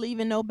 don't go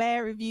leaving no bad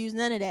reviews.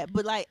 None of that."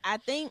 But like, I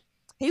think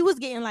he was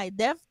getting like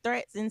death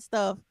threats and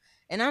stuff.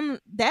 And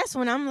that's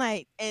when I'm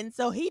like, and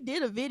so he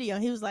did a video.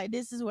 He was like,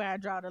 "This is where I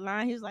draw the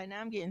line." He was like, "Now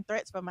I'm getting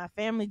threats from my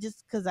family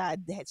just because I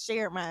had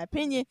shared my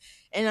opinion."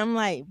 And I'm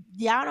like,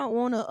 y'all don't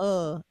want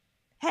to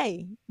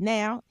hey,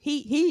 now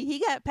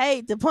he got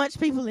paid to punch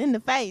people in the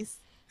face.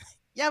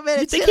 Y'all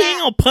better you think chill he ain't out,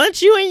 gonna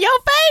punch you in your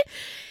face?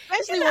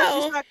 especially You once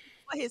you know start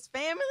for his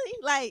family,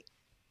 like,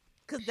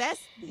 cause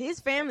that's his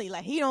family.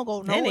 Like he don't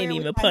go that ain't nowhere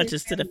even without his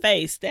punches to the family.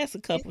 face. That's a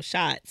His, couple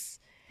shots.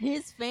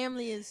 his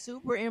family is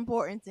super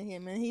important to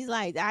him, and he's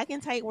like, I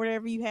can take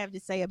whatever you have to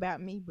say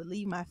about me, but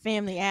leave my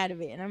family out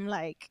of it. And I'm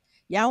like,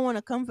 y'all want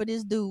to come for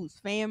this dude's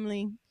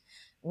family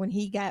when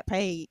he got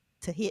paid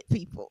to hit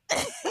people?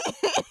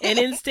 And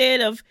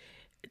instead of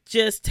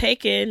just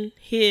taking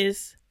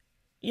his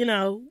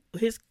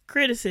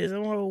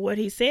criticism or what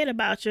he said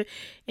about you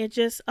and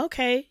just,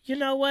 okay, you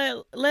know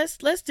what, let's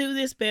do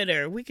this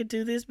better, we could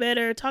do this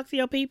better, talk to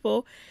your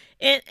people.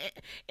 And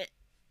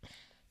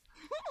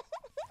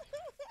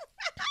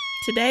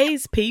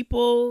today's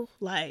people,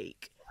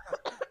 like,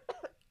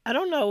 I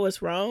don't know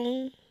what's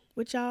wrong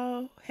with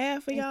y'all,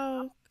 half of It's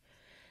y'all,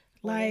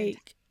 awkward.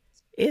 like,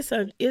 it's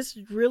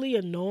really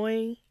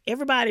annoying.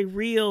 Everybody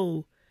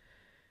real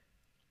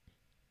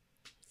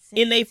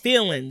in their Sensitive.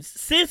 feelings,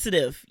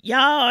 sensitive.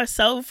 Y'all are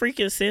so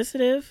freaking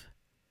sensitive.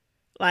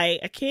 Like,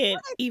 I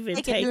can't even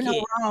They can do take no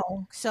it.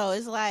 wrong. So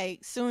it's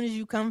like, soon as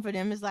you come for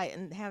them, it's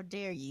like, how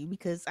dare you?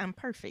 Because I'm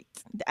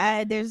perfect.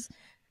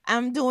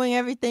 I'm doing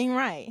everything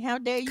right. How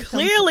dare you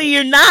come for Clearly, me?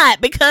 you're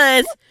not,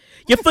 because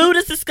your food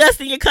is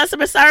disgusting. Your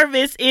customer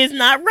service is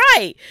not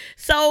right.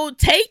 So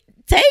take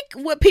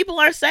what people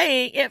are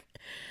saying.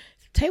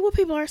 Take what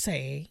people are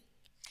saying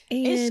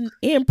It's and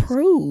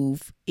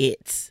improve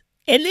it.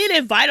 And then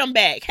invite them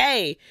back.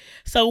 Hey,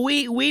 so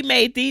we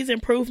made these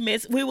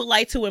improvements. We would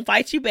like to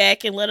invite you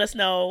back and let us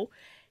know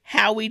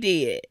how we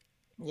did.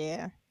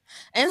 yeah.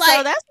 And so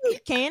Like, that's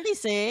what Candy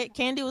said.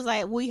 Candy was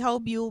like, "We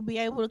hope you'll be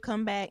able to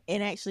come back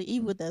and actually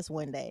eat with us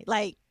one day."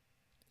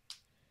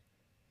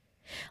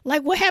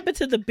 what happened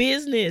to the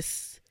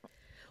business?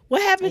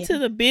 What happened Yeah. to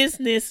the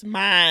business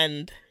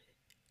mind?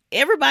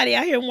 Everybody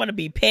out here want to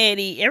be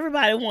petty.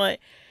 Everybody want.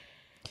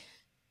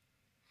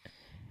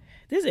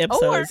 This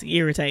episode Or is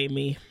irritating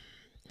me.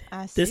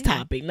 I This see.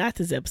 topic, not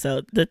this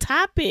episode. The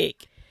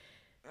topic.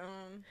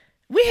 Um,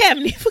 We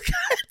haven't even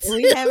got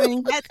we to. haven't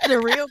even got to the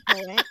real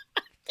point.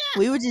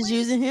 We were just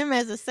using him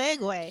as a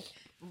segue.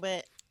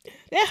 But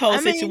That whole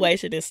I mean,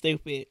 situation is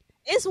stupid.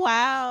 it's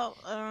wild.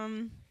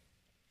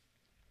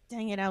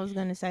 Dang it, I was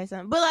gonna say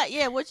something. But like,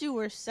 yeah, what you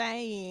were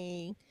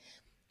saying,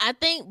 I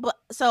think, but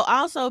so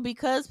also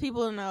because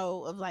people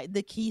know of like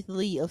the Keith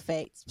Lee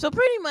effect. So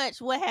pretty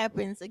much what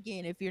happens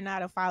again, if you're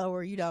not a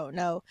follower, you don't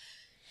know.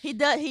 He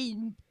does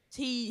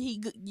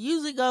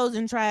usually goes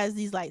and tries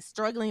these like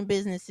struggling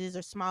businesses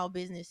or small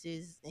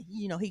businesses.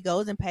 He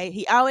goes and pay.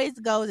 He always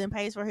goes and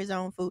pays for his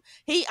own food.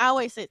 He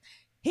always says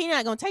he's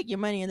not gonna take your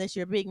money unless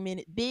you're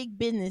a big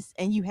business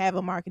and you have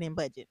a marketing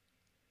budget.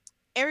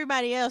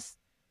 Everybody else,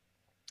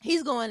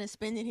 he's going and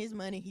spending his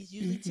money. He's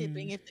usually Mm-hmm.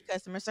 tipping if the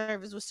customer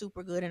service was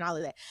super good and all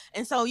of that.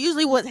 And so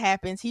usually what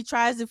happens, he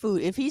tries the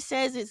food. If he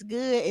says it's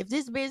good, if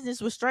this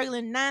business was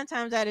struggling, 9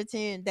 times out of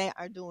 10, they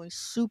are doing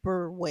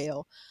super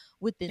well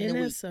within And the that's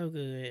week. so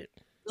good.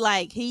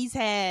 Like he's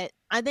had,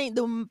 I think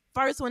the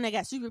first one that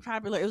got super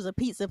popular, it was a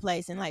pizza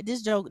place. And like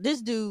this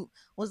dude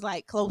was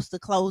like close to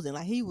closing.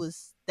 Like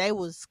they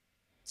was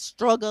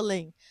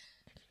struggling.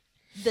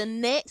 The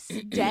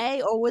next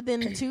day or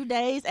within 2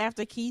 days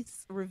after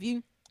Keith's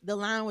review, the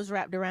line was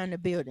wrapped around the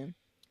building.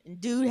 And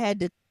dude had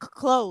to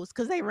close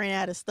because they ran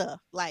out of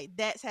stuff. Like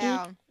that's Mm,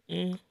 how.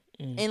 mm,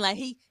 mm. And like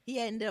he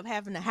ended up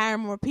having to hire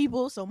more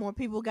people, so more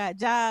people got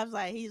jobs.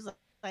 Like he's like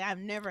I've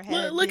never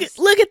Look, had look at this.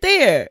 look at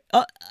there.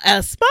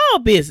 A small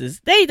business.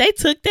 They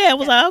took that.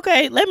 Was Yeah, like,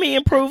 okay, let me I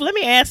improve. Let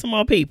me add some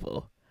more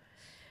people.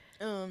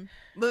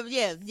 but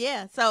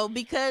yeah. So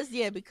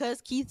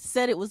because Keith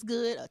said it was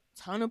good, a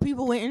ton of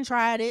people went and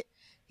tried it.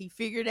 He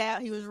figured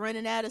out he was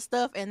running out of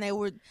stuff, and they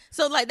were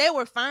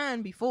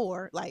fine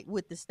before, like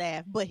with the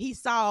staff. But he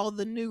saw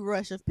the new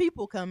rush of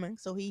people coming,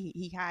 so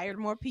he hired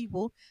more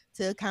people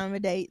to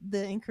accommodate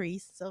the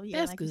increase. So yeah,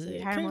 That's like you said,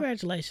 good. hire more.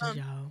 Congratulations, Um,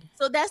 y'all.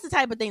 so that's the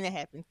type of thing that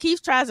happened.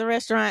 Keith tries a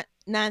restaurant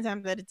 9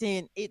 times out of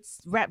 10,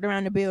 it's wrapped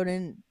around the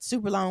building,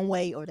 super long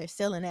wait, or they're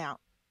selling out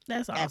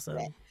That's after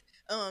that. awesome.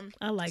 Um,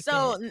 I like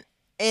so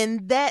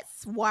and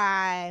that's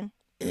why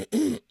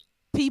that.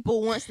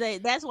 people once they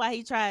that's why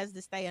he tries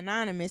to stay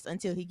anonymous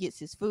until he gets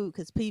his food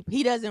because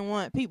he doesn't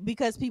want people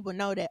because people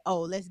know that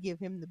let's give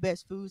him the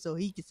best food so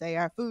he can say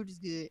our food is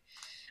good.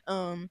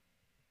 Um,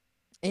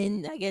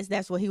 and I guess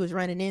that's what he was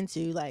running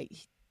into. Like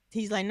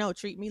he's like, no,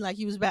 treat me like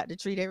he was about to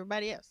treat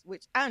everybody else,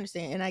 which I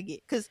understand and I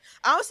get because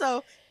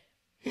also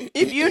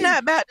if you're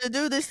not about to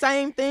do the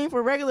same thing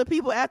for regular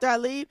people after I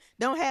leave,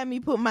 don't have me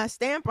put my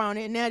stamp on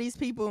it. Now these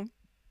people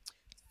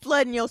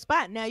flooding your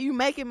spot. Now you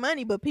making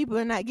money, but people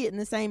are not getting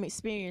the same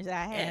experience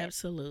I had.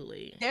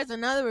 Absolutely. There's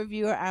another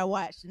reviewer I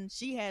watched, and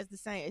she has the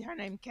same. Her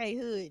name Kay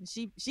Hood, and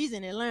she's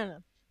in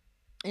Atlanta,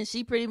 and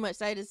she pretty much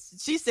say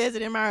this. She says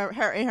it in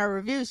her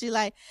review. She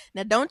like,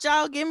 now don't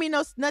y'all give me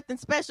nothing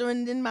special,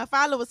 and then my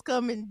followers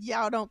come and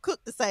y'all don't cook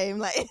the same.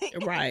 Like,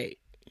 Right.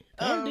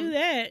 Don't do um,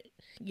 that.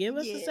 Give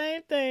us the yeah,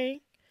 same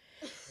thing.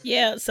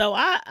 Yeah, so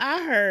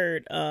I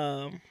heard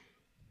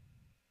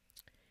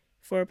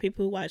for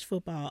people who watch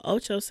football,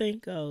 Ocho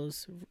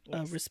Cinco's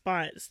yes,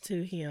 response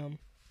to him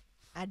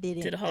I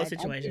to didn't. the whole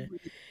I did situation.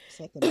 read it a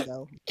second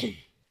ago.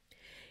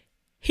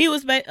 He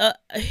was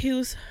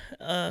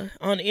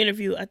on the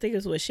interview. I think it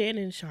was with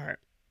Shannon Sharp,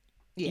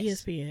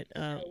 Yes,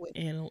 ESPN. with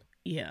And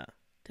yeah,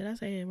 did I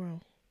say it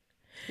wrong?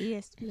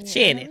 ESPN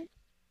Shannon, analyst.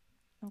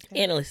 Okay,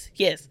 analyst.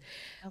 Yes,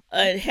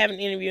 okay. having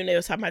an interview and they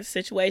was talking about the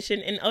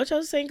situation. And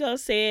Ocho Cinco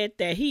said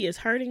that he is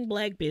hurting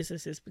black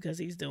businesses because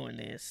he's doing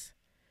this.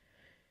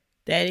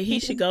 That he He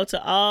should does. go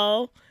to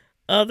all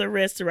other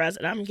restaurants,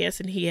 and I'm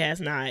guessing he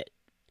has not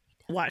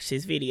watched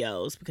his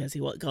videos because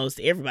he goes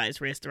to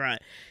everybody's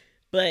restaurant.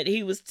 But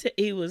he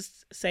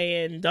was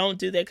saying, don't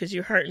do that because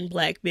you're hurting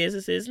black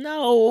businesses.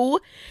 No,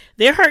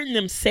 they're hurting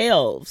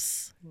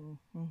themselves.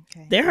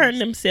 Okay. They're hurting Yes.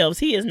 themselves.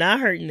 He is not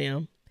hurting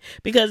them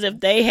because if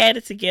they had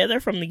it together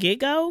from the get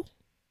go,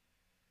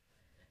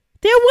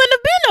 there wouldn't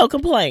have been no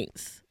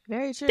complaints.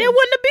 Very There true.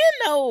 wouldn't have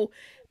been no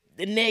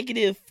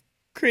negative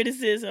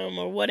criticism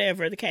or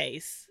whatever the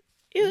case.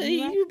 You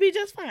right. You'd be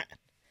just fine.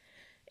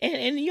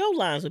 And your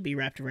lines would be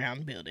wrapped around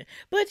the building.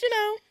 But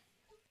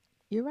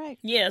You're right.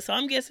 yeah, so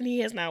I'm guessing he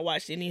has not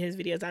watched any of his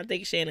videos. I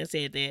think Shannon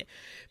said that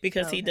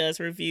because he Okay. does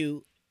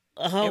review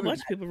a whole bunch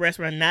Everybody. of people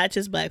restaurant, not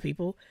just black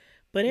people,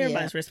 but Yeah.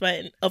 everybody's restaurant.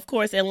 And of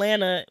course,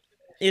 Atlanta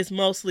is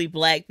mostly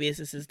black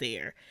businesses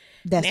there.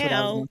 That's what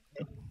I was Now, going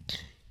to say.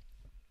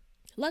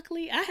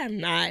 luckily, I have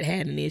not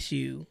had an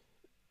issue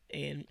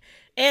and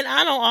and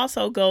I don't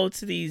also go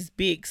to these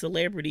big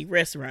celebrity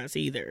restaurants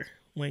either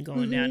when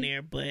going down Mm-hmm.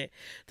 there. But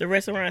the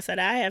restaurants that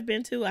I have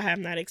been to, I have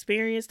not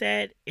experienced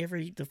that.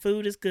 The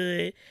food is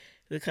good,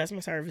 the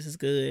customer service is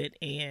good,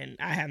 and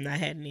I have not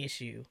had an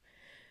issue.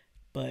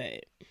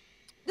 But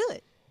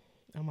Good.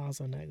 I'm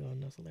also not going to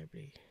no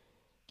celebrity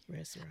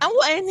restaurant.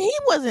 And he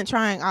wasn't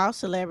trying all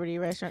celebrity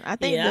restaurant. I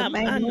think the Yeah,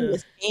 main I one know.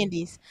 was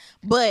Candy's,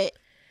 but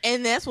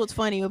and that's what's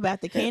funny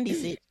about the Candy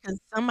sit because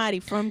somebody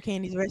from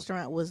Candy's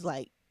restaurant was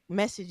like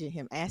messaging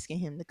him, asking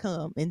him to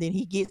come, and then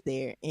he gets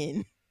there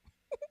and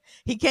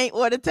he can't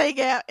order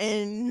takeout,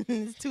 and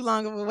it's too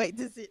long of a wait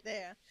to sit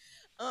down.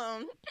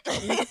 Um,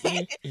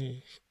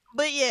 Mm-mm-mm.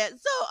 but yeah,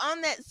 so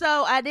on that,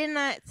 so I did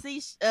not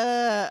see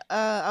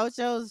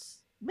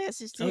Ocho's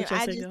message to him. Ocho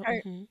I just Cinco.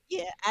 heard,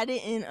 yeah,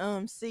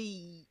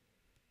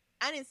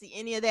 I didn't see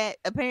any of that.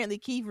 Apparently,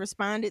 Keith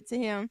responded to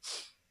him,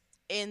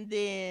 and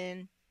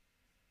then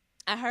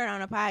I heard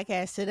on a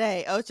podcast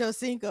today, Ocho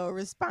Cinco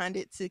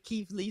responded to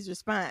Keith Lee's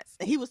response.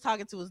 He was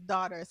talking to his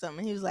daughter or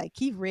something. He was like,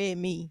 "Keith read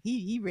me.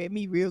 He read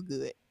me real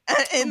good."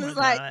 Oh And my it's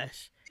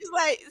gosh.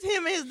 like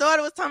him and his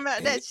daughter was talking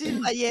about that. She was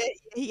like, "Yeah,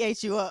 he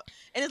ate you up,"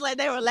 and it's like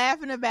they were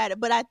laughing about it.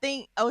 But I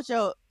think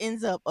Ocho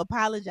ends up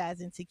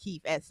apologizing to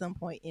Keith at some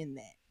point in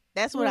that.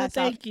 That's what Well, I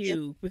saw. thank Yeah.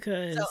 you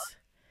So because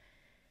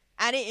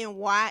I didn't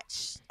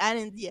watch. I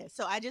didn't. Yeah.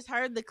 So I just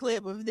heard the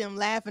clip of them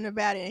laughing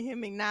about it and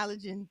him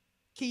acknowledging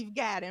Keith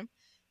got him,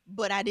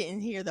 but I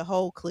didn't hear the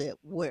whole clip.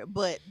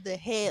 But the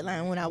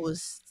headline when I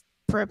was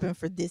prepping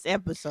for this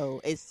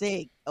episode, it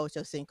said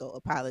Ocho Cinco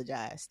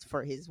apologized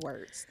for his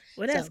words.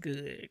 well, that's So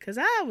good because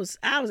I was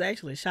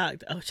actually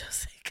shocked. Ocho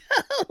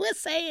Cinco was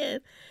saying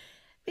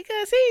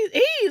because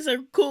he's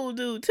a cool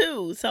dude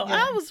too. So yeah,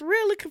 I was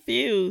really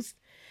confused.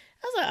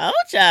 I was like,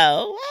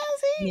 Ocho, why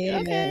is he yeah.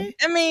 okay?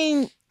 I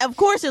mean, of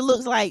course, it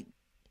looks like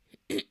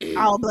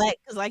all black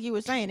because, like you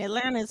were saying,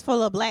 Atlanta is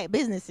full of black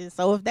businesses.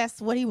 So if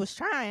that's what he was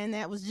trying,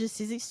 that was just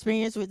his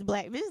experience with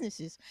black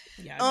businesses.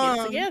 Y'all get it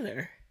Um,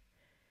 together.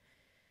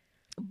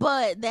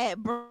 But that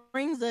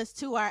brings us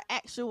to our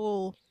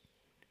actual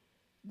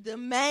the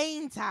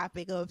main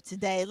topic of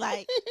today.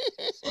 Like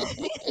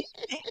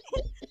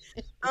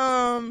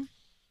um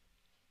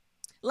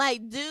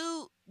like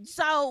do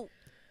so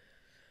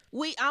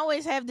we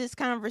always have this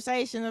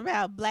conversation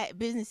about black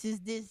businesses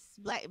this,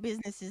 black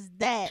businesses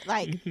that.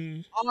 Like,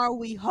 Hmm. are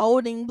we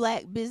holding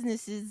black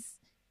businesses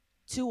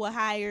to a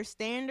higher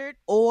standard,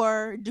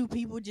 or do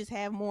people just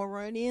have more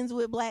run-ins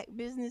with black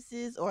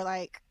businesses, or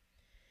like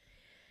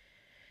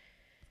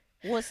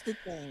what's the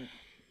thing?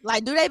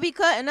 Like, do they be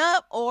cutting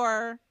up,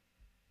 or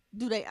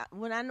do they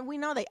when I we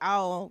know they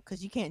all,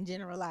 because you can't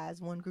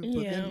generalize one group of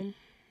Yeah, any.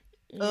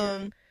 yeah.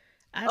 um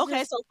I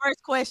okay, just so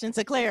first question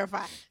to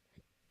clarify,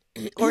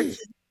 or to,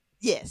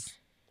 yes,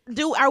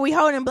 do are we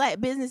holding black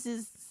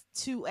businesses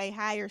to a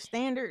higher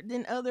standard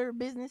than other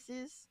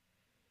businesses?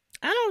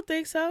 I don't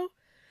think so.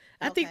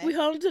 I think we Okay,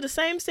 hold them to the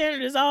same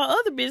standard as all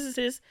other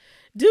businesses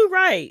do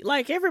right,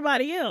 like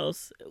everybody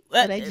else.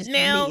 so they just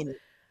not Now, meeting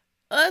it.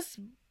 us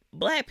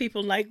black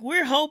people, like,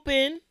 we're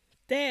hoping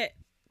that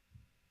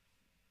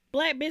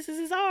black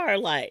businesses are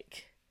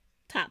like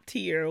top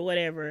tier or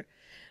whatever.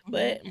 Hmm.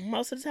 But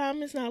most of the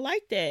time, it's not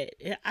like that.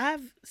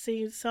 I've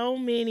seen so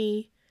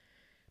many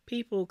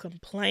people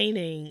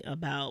complaining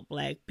about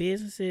black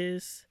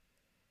businesses.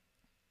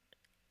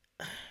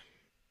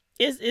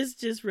 It's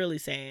just really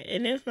sad,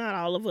 and it's not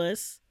all of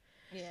us.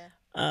 Yeah.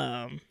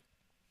 Um,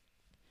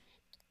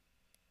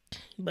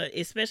 but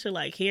especially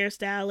like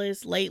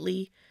hairstylists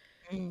lately,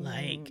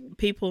 like Mm.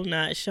 people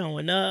not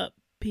showing up,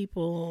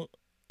 people,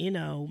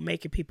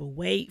 making people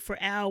wait for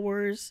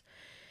hours.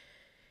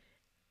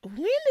 When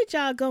did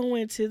y'all go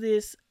into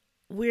this?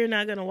 We're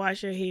not gonna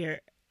wash your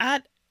hair.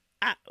 I,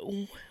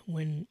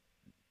 when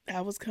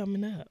I was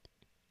coming up,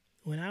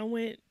 when I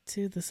went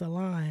to the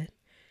salon,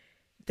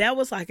 that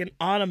was like an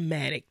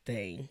automatic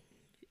thing.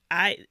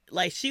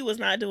 She was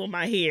not doing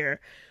my hair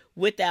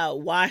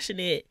without washing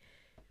it,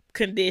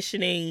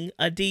 conditioning,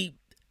 a deep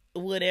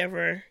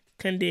whatever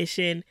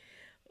condition,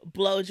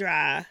 blow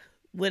dry,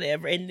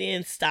 whatever, and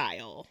then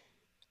style.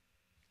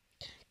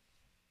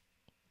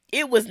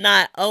 It was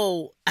not,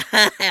 oh,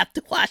 I have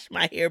to wash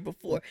my hair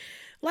before.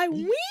 Like, when?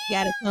 You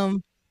gotta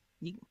come.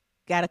 You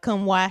gotta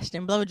come washed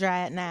and blow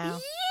dry it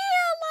now.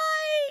 Yeah,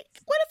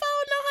 like, what if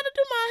I don't know how to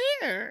do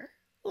my hair?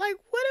 Like,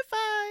 what if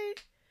I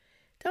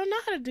don't know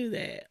how to do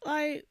that?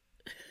 Like,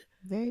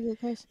 Very good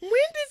question. when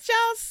did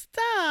y'all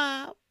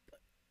stop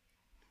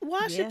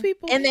washing Yeah,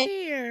 people's and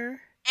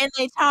hair?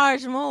 they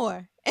charge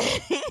more.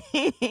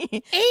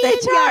 They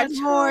And charge y'all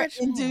more charge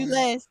and do more.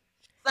 less.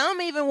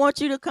 Some even want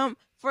you to come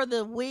for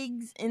the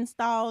wigs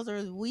installs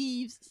or the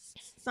weaves.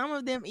 Some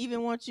of them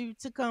even want you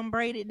to come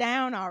braid it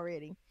down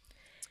already.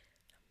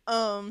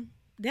 Um,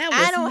 That I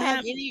was don't have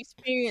not. any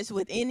experience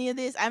with any of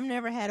this. I've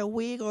never had a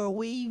wig or a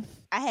weave.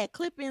 I had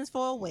clip-ins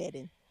for a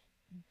wedding.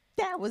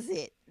 That was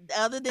it.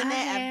 Other than I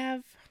that,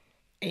 have,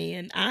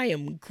 and I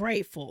am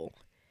grateful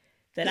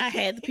that I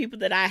had the people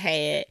that I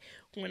had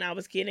when I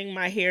was getting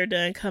my hair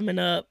done coming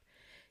up,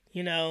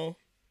 you know,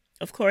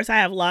 of course, I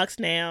have locks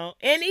now,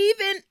 and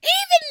even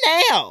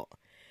now,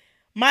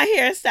 my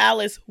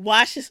hairstylist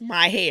washes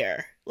my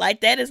hair.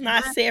 Like that is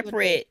not Mine still does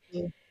separate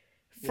too.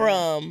 Yeah.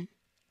 from.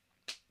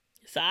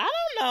 So I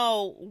don't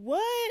know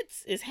what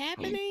is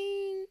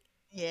happening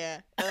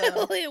Yeah.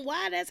 and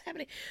why that's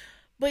happening.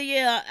 But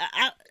yeah,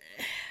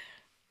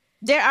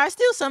 There are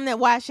still some that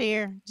wash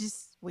hair.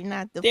 Just we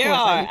not, of there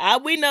course, like are.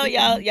 We know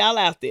y'all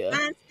out there.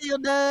 mine still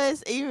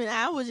does. Even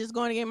I was just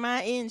going to get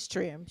my ends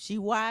trimmed. She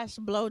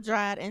washed, blow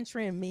dried, and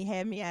trimmed me.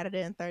 Had me out of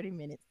there in 30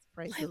 minutes.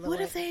 Praise the Like, what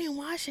Lord. if they ain't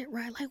wash it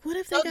right? Like, what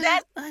if So they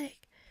got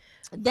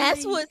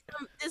that's like what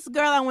this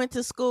girl I went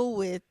to school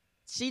with.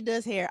 She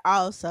does hair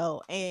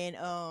also, and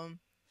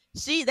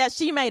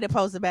she made a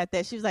post about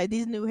that. She was like,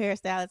 "These new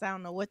hairstylists, I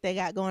don't know what they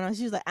got going on."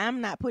 She was like, "I'm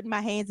not putting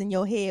my hands in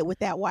your head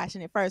without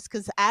washing it first,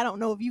 because I don't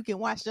know if you can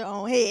wash your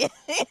own head."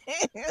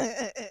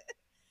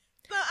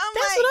 So I'm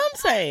that's like, what I'm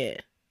saying.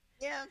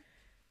 yeah.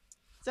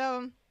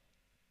 So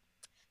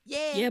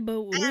yeah, Yeah,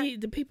 but I,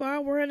 the people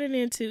are running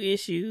into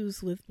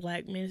issues with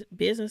black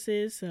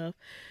businesses. So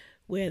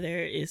whether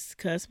it's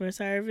customer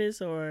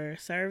service or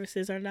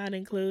services are not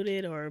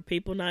included or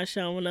people not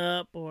showing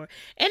up and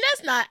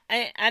that's not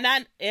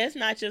it's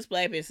not just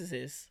black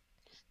businesses.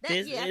 I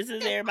This think is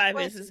that's my everybody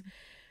question. business,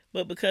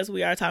 but because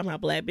we are talking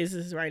about black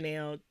businesses right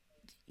now,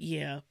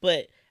 yeah.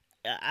 But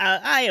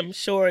I am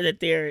sure that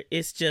there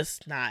it's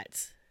just not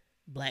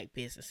black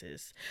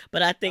businesses.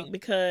 But I think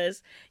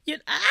because you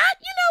know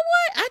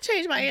what, I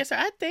changed my answer.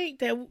 I think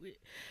that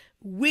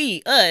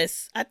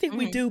I think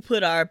we Mhm. do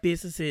put our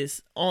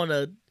businesses on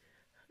a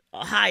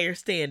higher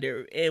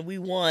standard, and we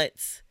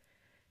want.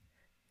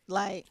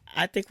 Like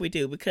I think we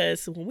do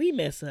because when we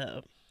mess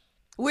up,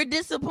 we're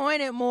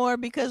disappointed more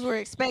because we're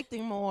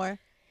expecting more.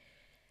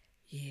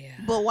 yeah,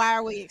 But why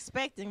are we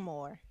expecting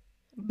more?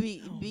 I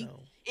don't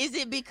know. Is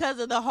it because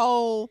of the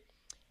whole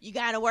you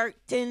got to work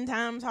 10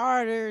 times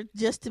harder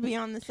just to be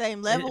on the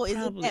same level? Is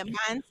it that Probably,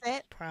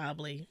 mindset?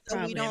 So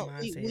we probably that don't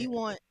we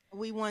mindset.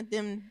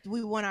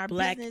 we want our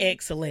Black business,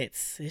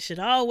 excellence. It should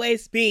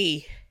always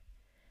be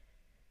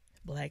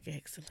black but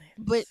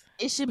excellence.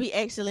 it should be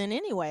excellent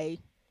anyway.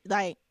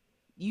 Like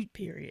you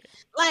Period.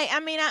 like I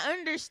mean I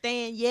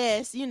understand,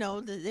 yes,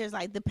 there's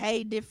like the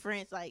pay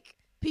difference, like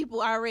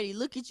people already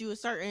look at you a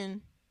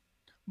certain,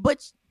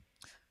 but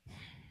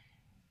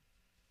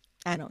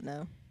I don't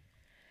know.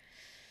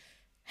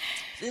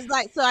 It's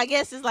like, so I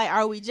guess it's like,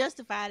 are we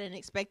justified in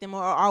expecting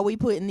more, or are we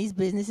putting these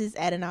businesses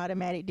at an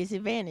automatic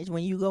disadvantage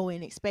when you go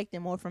in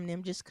expecting more from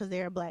them just because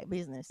they're a black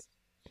business?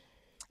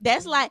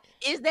 That's like,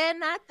 is that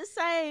not the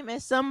same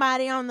as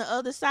somebody on the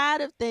other side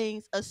of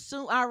things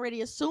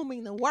already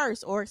assuming the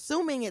worst, or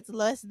assuming it's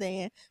less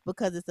than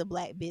because it's a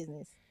black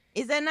business?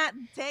 Is that not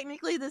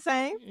technically the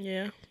same?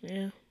 Yeah,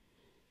 yeah,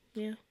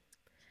 yeah,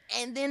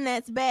 And then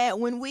that's bad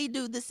when we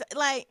do this.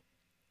 Like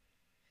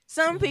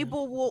some yeah.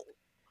 people will,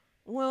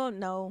 well,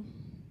 no,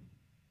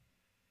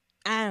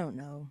 I don't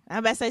know. I'm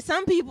about to say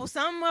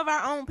some of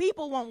our own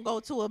people won't go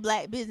to a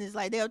black business.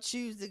 Like they'll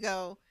choose to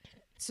go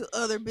to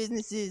other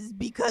businesses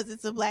because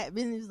it's a black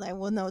business. Like,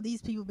 well, no,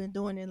 these people been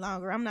doing it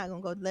longer. I'm not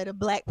gonna go let a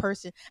black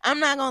person. I'm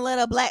not gonna let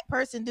a black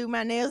person do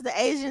my nails. The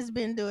Asians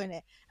been doing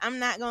it. I'm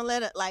not gonna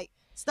let it, like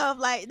stuff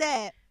like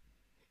that.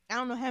 I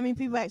don't know how many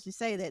people actually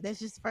say that. That's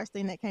just the first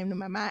thing that came to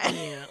my mind.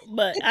 Yeah,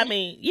 but I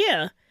mean,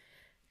 yeah,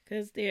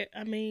 because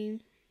I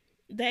mean,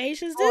 the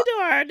Asians do Or, do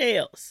our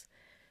nails.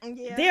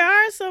 yeah. There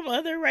are some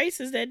other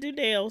races that do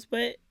nails,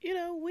 but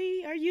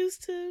we are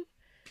used to.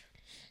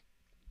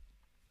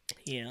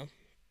 Yeah.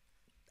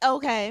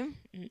 Okay.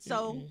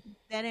 So Mm-mm-mm.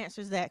 that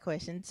answers that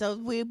question. So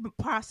we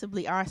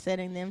possibly are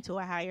setting them to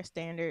a higher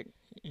standard,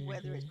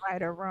 whether it's Mm-hmm.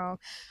 right or wrong.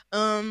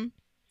 Um,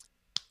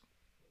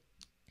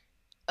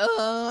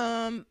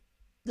 um,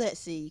 let's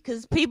see,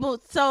 because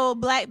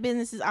black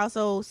businesses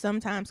also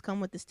sometimes come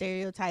with the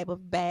stereotype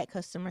of bad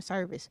customer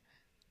service.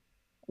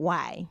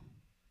 Why?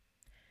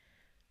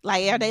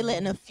 Like, are they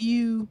letting Mm.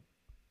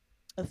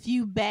 a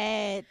few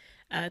bad,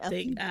 I a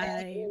think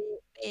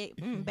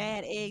few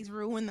bad eggs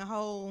ruin the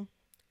whole?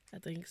 I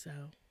think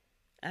so.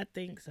 I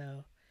think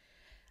so.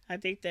 I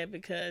think that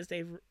because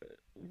they've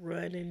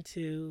run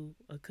into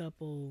a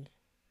couple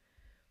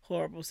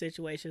horrible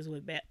situations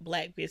with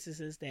black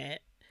businesses,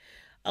 that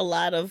a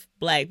lot of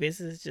black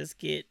businesses just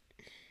get,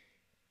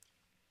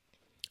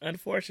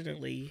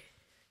 unfortunately,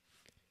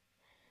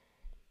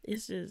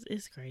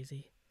 it's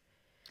crazy.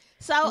 I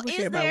So wish is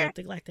everybody there? would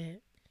think like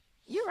that.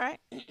 You're right.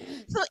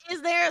 So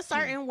is there a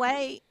certain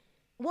way?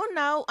 Well,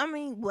 no. I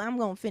mean, well, I'm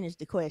gonna finish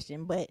the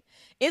question, but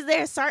is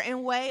there a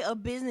certain way a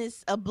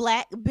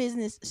black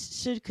business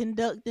should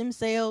conduct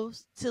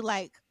themselves to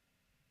like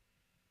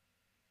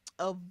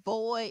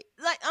avoid,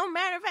 like,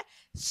 matter of fact,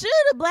 should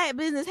a black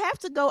business have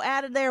to go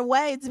out of their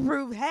way to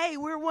prove, hey,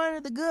 we're one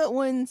of the good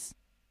ones?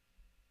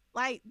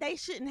 Like they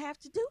shouldn't have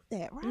to do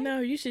that, right? No,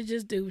 you should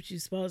just do what you're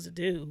supposed to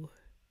do.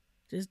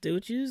 Just do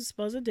what you're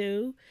supposed to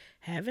do.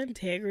 Have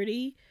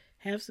integrity.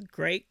 Have some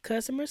great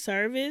customer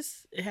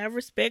service. Have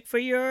respect for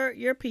your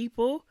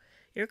people,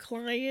 your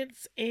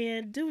clients,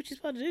 and do what you're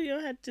supposed to do. You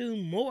don't have to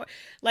do more.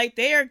 Like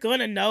they are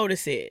gonna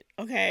notice it.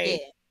 Yeah.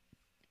 Okay.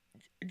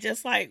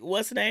 Just like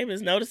what's the name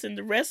is noticing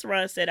the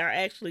restaurants that are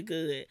actually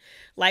good.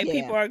 Like Yeah.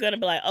 people are gonna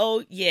be like,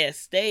 oh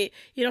yes, they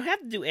you don't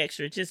have to do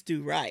extra, just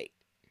do right.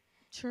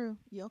 True.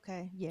 You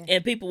okay? Yeah.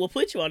 And people will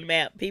put you on the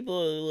map. People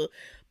will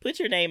put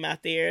your name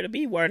out there. It'll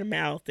be word of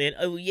mouth. And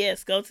oh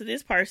yes, go to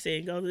this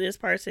person. Go to this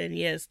person.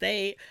 Yes,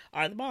 they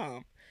are the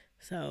bomb.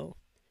 So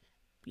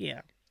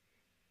yeah.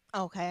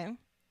 Okay.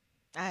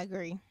 I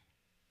agree.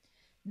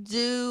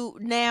 Do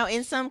now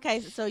in some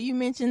cases, so you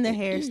mentioned the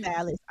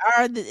hairstylist.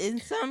 Are the in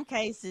some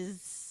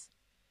cases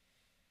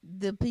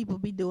the people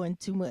be doing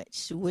too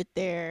much with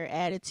their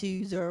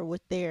attitudes or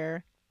with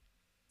their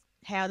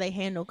how they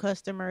handle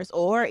customers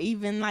or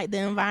even like the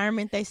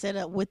environment they set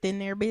up within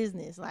their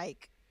business.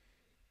 Like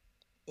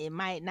it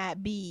might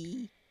not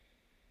be,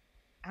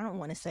 I don't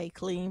want to say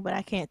clean, but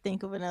I can't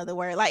think of another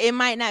word. Like it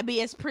might not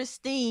be as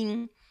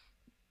pristine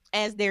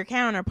as their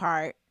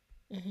counterpart.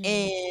 Hmm.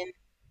 And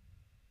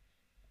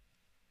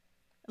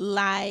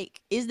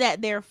like is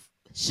that their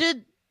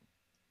should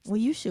well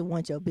you should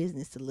want your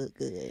business to look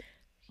good.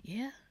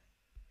 Yeah.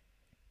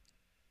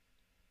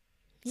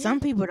 Yeah. Some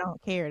people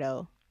don't care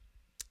though.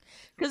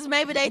 Cuz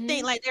maybe they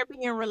think Hmm. like they're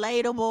being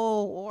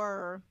relatable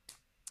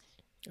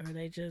Or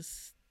they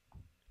just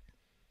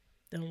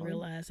don't or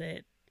realize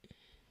that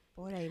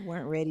or they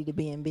weren't ready to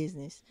be in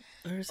business.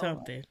 or Or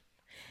something.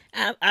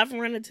 I've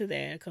run into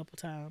that a couple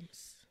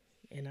times,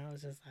 and I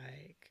was just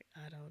like,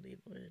 I don't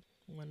even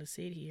want to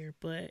sit here,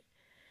 but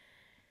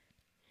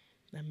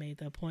I made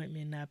the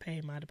appointment and I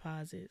paid my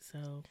deposit,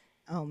 so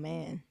oh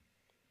man.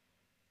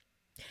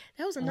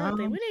 that was another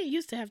thing. Um We didn't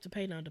used to have to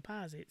pay no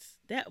deposits.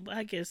 That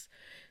I guess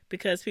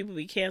because people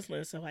be canceling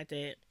and stuff like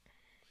that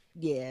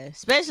yeah,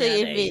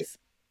 especially nowadays.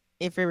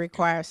 if it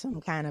requires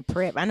some kind of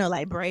prep. I know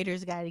like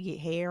braiders got to get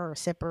hair or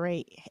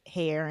separate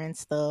hair and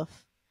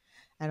stuff.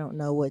 I don't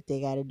know what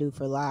they got to do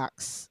for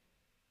locks.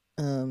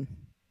 Um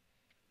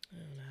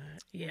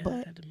Yeah, I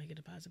but had to make a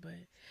deposit, but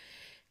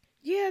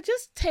yeah,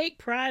 just take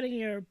pride in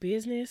your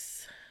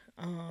business.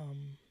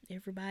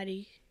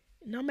 Everybody,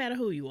 no matter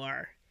who you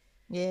are,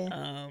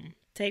 yeah.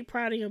 take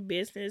pride in your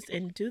business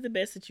and do the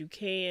best that you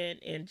can,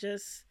 and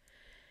just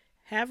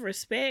have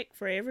respect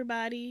for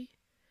everybody,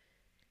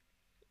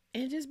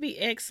 and just be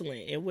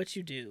excellent at what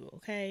you do.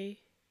 Okay,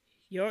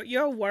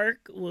 your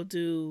work will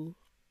do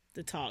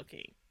the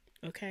talking.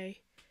 Okay,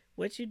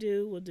 what you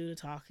do will do the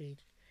talking,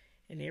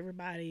 and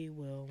everybody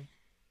will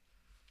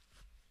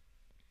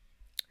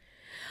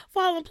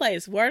fall in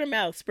place. Word of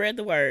mouth, spread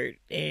the word,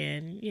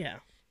 and yeah.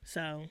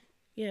 So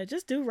yeah,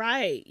 just do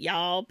right,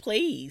 y'all.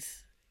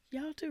 Please,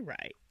 y'all do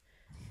right.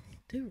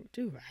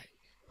 Do right.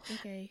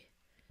 Okay.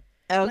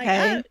 Like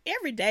Okay. I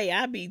every day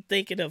I be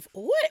thinking of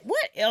what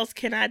else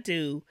can I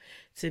do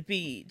to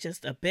be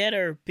just a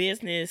better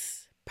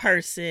business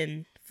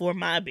person for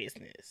my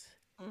business.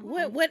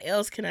 Mhm. What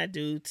else can I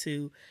do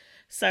to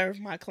serve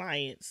my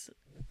clients?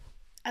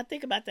 I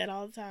think about that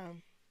all the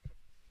time.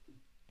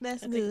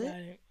 That's I think good.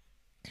 about it.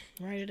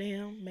 Write it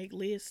down, make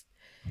lists.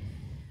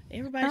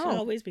 Everybody should Oh.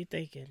 always be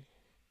thinking.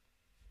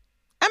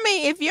 I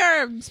mean, if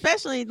you're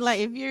especially like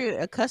if you're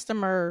a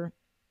customer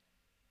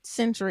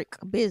centric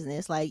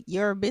business, like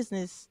your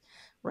business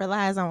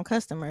relies on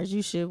customers,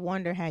 you should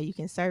wonder how you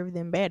can serve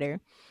them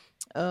better.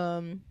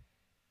 Um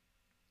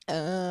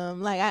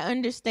like I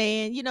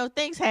understand,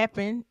 things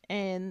happen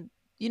and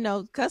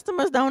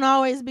customers don't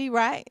always be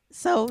right.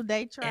 So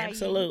they try you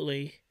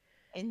Absolutely.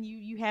 and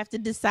you have to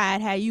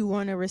decide how you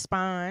want to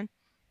respond.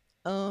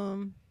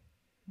 Um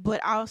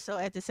but also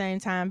at the same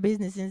time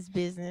business is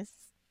business.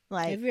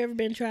 Like Have you ever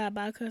been tried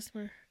by a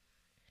customer?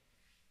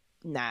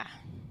 nah.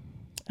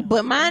 Oh,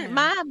 But I my have.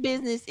 my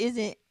business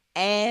isn't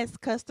as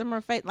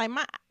customer face like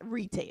my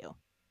retail.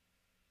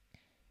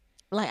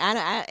 Like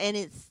and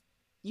it's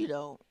you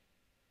know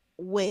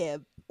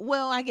web.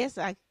 Well, I guess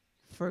I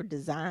for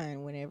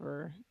design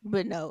whenever,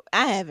 but no,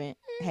 I haven't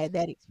had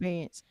that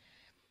experience.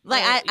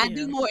 Like Well, I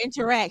do yeah. more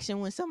interaction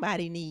when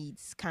somebody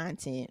needs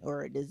content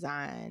or a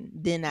design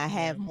than I Yeah.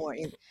 have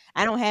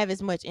I don't have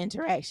as much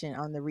interaction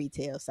on the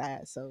retail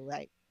side. So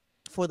like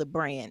for the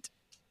brand.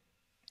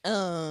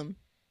 Um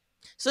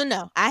so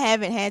no, I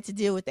haven't had to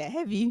deal with that.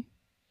 Have you?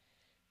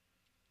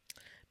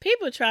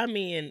 People try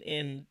me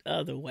in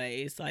other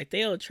ways. Like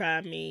they'll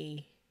try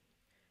me.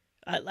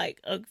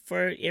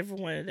 For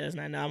everyone that does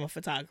not know, I'm a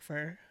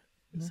photographer.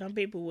 Mhm. Some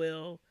people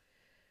will.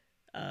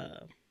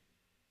 Uh,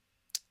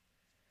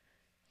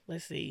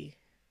 let's see,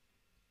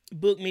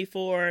 book me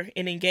for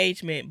an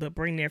engagement, but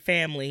bring their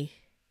family.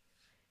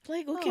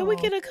 Like, well, can we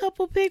Oh, get a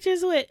couple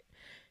pictures with?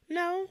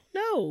 No,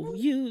 no.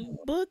 You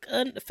book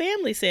a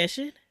family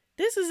session.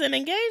 This is an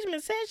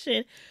engagement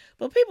session,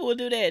 but people will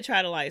do that.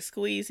 Try to like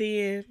squeeze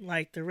in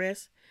like the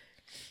rest.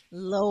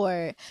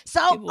 Lord.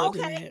 So People will do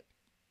okay, that.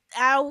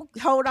 I'll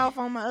hold off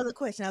on my other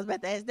question. I was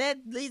about to ask. That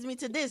leads me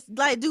to this.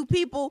 Like,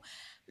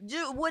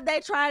 would they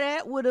try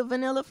that with a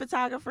vanilla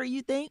photographer,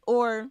 you think?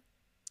 Or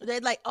they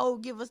like, oh,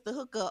 give us the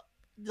hookup.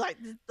 Like,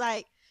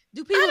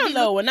 do I people don't be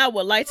know, looking and I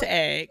would like for to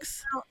ask.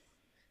 discount?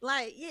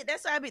 Like, yeah,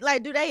 that's what I be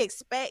like, do they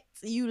expect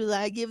you to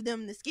like give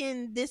them the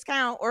skin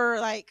discount or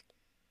like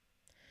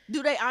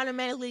do they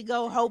automatically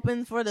go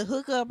hoping for the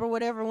hookup or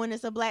whatever when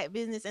it's a black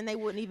business and they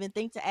wouldn't even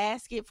think to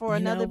ask it for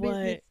You know another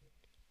business? what?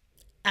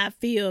 I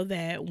feel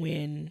that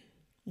when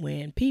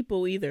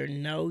people either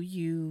know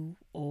you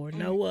or Mm,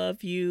 know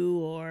of you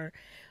or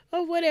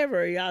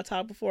whatever y'all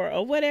talked before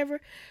or whatever,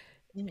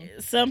 mm,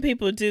 some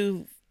people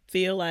do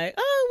feel like,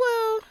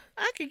 oh well,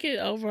 I could get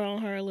over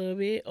on her a little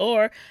bit,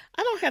 or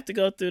I don't have to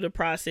go through the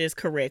process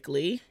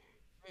correctly,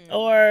 mm.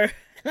 or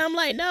and I'm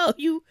like, no,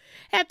 you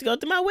have to go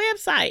through my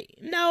website.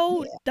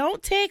 No, Yeah,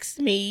 don't text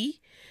me.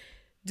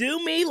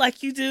 Do me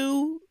like you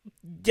do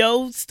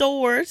your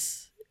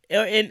stores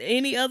or in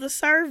any other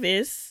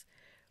service.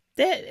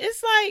 That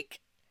it's like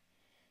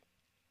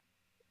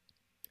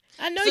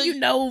I know so you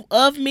know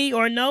of me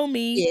or know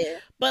me, yeah,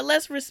 but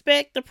let's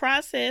respect the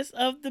process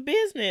of the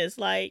business.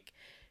 Like,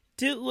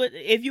 do what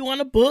if you want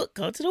to book,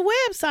 go to the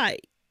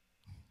website.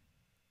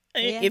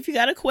 yeah, If you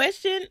got a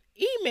question,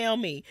 email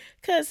me.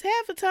 Cause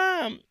half the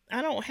time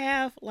I don't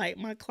have like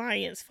my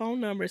client's phone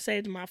number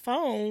saved in my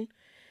phone.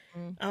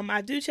 mm,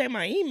 I do check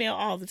my email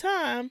all the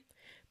time,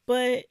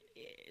 but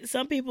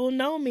some people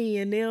know me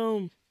and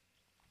they'll,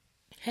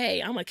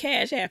 hey, I'm a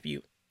cash app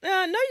you.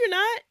 No, you're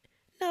not.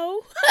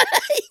 No,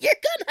 you're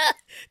gonna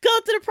go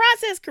through the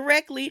process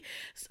correctly,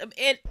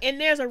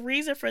 and there's a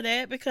reason for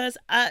that because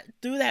I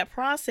through that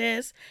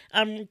process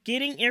I'm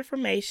getting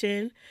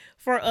information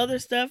for other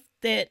stuff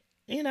that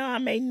I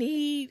may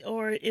need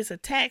or it's a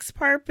tax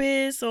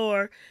purpose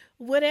or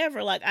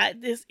whatever. Like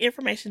this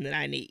information that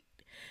I need.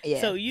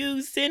 yeah. So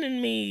you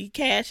sending me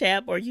cash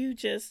app or you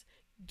just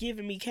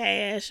giving me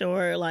cash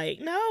or like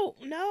no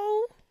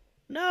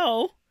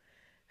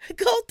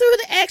go through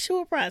the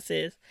actual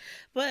process.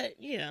 But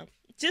yeah,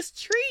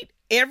 just treat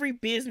every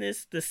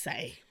business the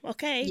same,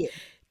 okay? Yeah.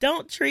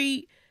 Don't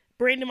treat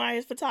Brandon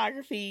Myers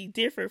Photography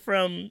different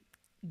from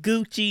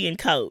Gucci and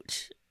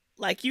Coach.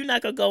 Like you're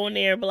not gonna go in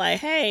there and be like,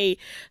 hey,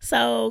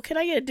 so can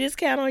I get a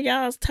discount on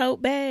y'all's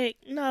tote bag?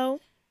 No,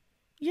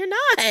 you're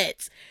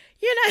not.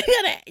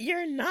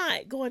 You're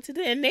not going to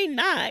do, and they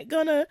not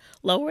gonna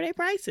lower their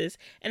prices.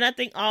 And I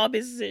think all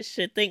businesses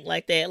should think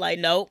like that. Like,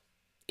 nope,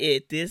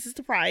 this is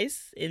the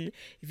price, and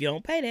if you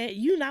don't pay that,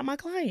 you're not my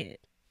client.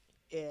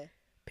 Yeah.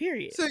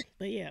 Period. So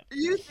But yeah.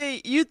 you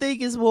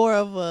think it's more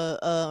of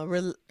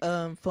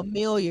a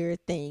familiar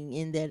thing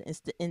in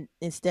that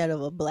instead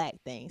of a black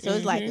thing. So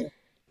it's like Mm-hmm.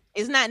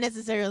 it's not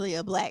necessarily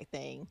a black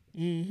thing.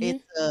 Mm-hmm.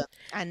 It's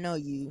I know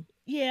you.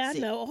 Yeah, I See.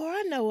 know, or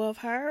I know of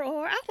her,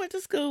 or I went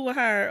to school with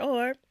her,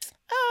 or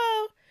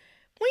oh,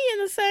 we in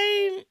the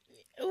same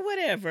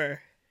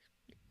whatever.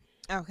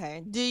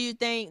 Okay. Do you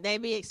think they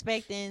be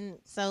expecting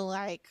so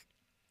like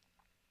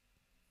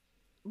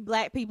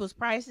black people's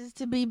prices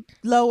to be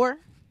lower?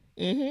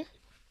 Mm-hmm.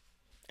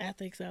 I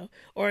think so.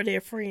 Or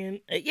their friend.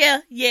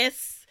 Yeah.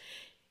 Yes.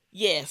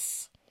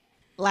 Yes.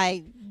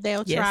 Like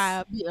they'll Yes.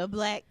 try a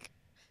black.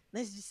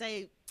 Let's just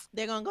say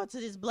they're gonna go to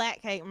this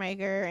black cake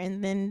maker,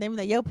 and then they be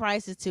like, "Your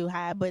price is too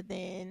high," but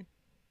then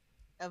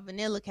a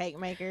vanilla cake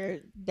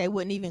maker, they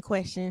wouldn't even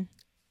question.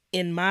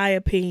 In my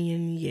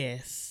opinion,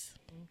 yes.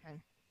 Okay.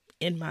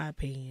 In my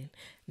opinion.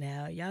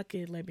 Now, y'all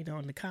could let me know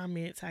in the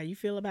comments how you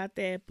feel about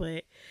that,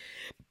 but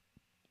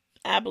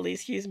I believe,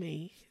 excuse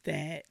me,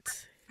 that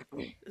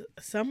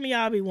some of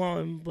y'all be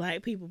wanting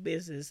black people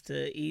business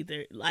to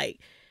either like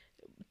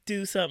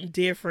do something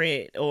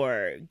different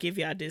or give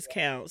y'all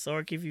discounts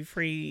or give you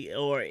free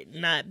or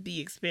not be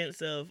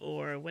expensive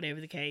or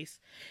whatever the case.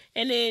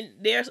 And then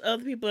there's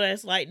other people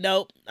that's like,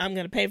 nope, I'm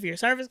gonna pay for your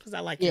service because I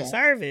like your Yeah.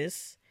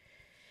 service.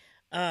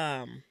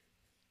 Um,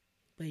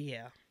 but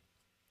yeah,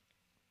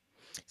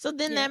 So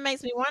then yeah, that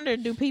makes me wonder: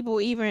 do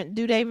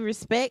they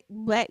respect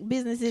black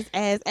businesses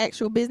as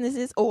actual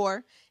businesses,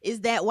 or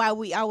is that why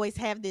we always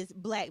have this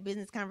black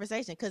business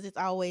conversation? Because it's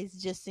always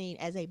just seen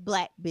as a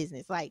black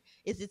business, like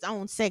it's its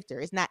own sector.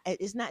 It's not.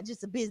 It's not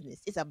just a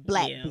business. It's a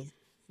black yeah, business.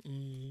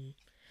 mm,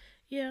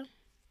 yeah,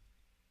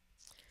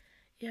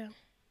 yeah.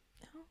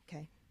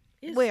 Okay.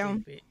 It's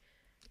Well, stupid.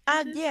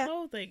 This yeah,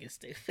 whole thing is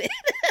stupid.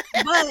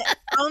 but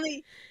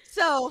only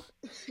so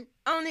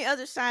on the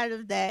other side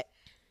of that,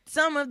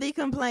 some of the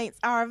complaints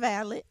are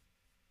valid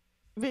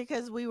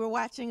because we were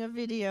watching a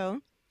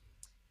video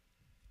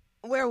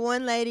where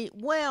one lady,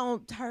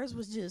 well, hers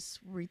was just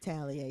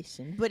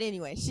retaliation. But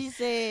anyway, she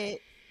said,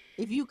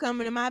 if you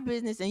come into my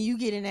business and you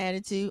get an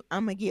attitude,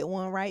 I'm going to get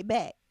one right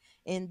back.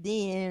 And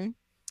then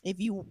if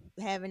you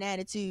have an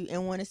attitude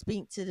and want to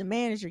speak to the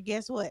manager,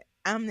 guess what?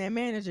 I'm their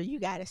manager you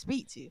got to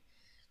speak to.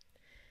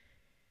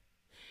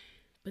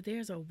 But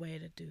there's a way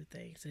to do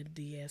things and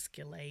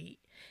de-escalate.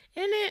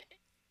 And it,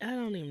 I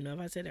don't even know if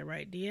I said that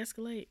right.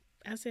 De-escalate.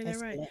 I said that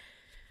right. Escalate.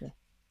 Yeah.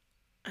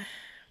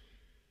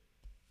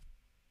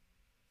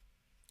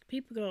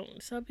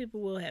 Some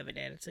people will have an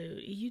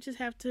attitude. You just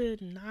have to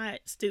not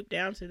stoop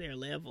down to their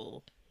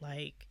level.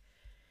 Like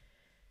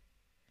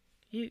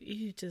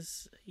you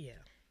just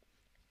yeah.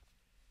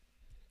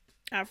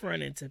 I've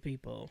run into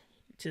people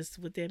just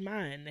with their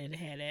mind and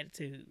had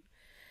attitude.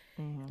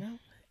 Mm-hmm. You know?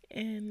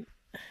 And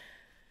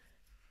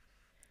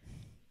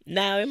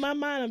now in my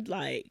mind I'm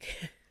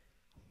like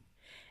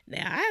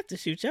Now I have to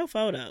shoot your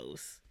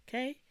photos.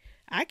 Okay.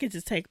 I could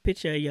just take a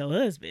picture of your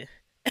husband.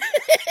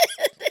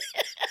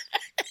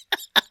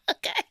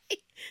 Okay.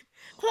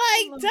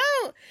 Like, Look.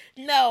 don't.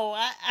 No,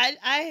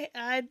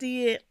 I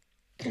did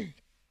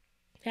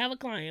have a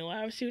client while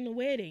I was shooting a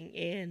wedding,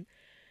 and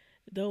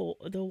the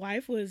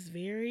wife was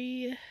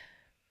very.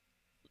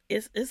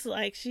 It's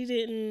like she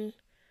didn't.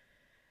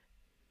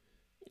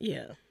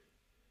 Yeah,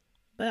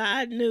 but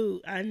I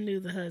knew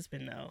the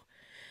husband though,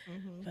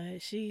 Mhm.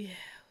 but she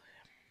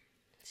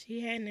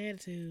had an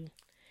attitude,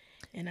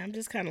 and I'm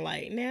just kind of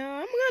like, now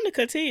I'm gonna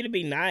continue to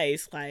be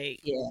nice.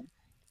 Like, Yeah.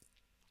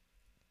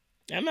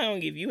 I'm not gonna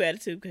give you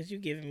attitude because you're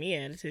giving me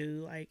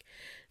attitude. Like,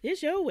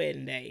 it's your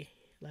wedding day.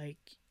 Like,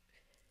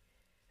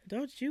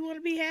 don't you want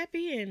to be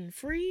happy and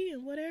free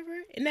and whatever?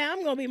 And now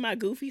I'm gonna be my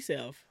goofy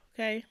self.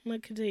 Okay, I'm gonna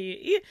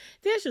continue.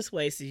 There's just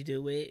ways to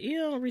do it. You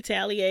don't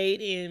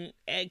retaliate and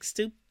act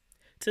stupid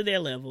to their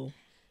level.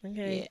 Yeah.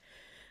 Okay,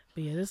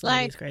 but yeah, this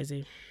lady Like is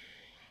crazy.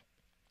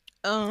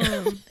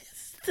 um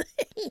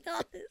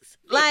Honestly.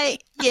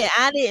 like yeah,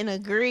 I didn't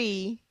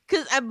agree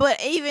cuz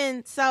but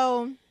even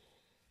so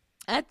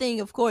I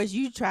think of course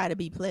you try to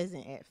be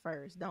pleasant at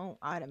first. Don't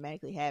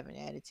automatically have an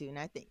attitude. And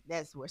I think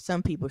that's where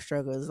some people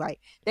struggle is like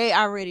they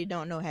already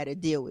don't know how to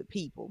deal with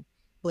people,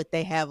 but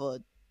they have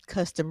a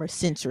customer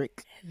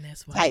centric And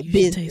that's why type you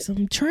should take business.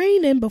 some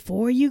training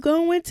before you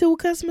go into a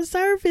customer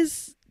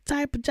service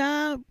type of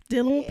job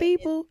dealing with Yeah,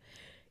 people.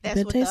 You that's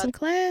better what the take other some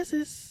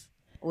classes.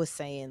 was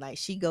saying. Like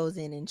she goes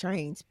in and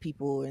trains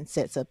people and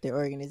sets up their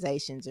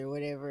organizations or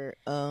whatever.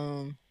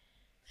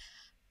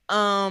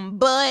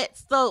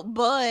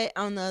 But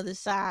on the other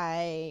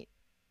side,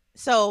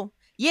 so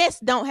yes,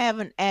 don't have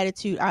an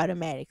attitude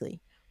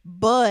automatically.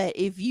 But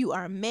if you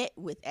are met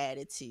with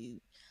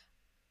attitude,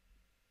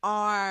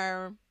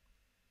 are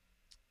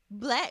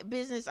black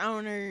business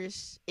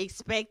owners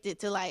expected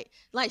to like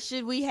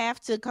should we have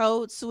to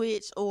code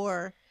switch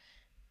or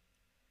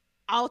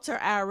alter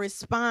our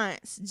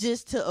response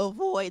just to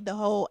avoid the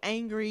whole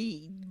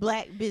angry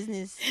black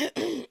business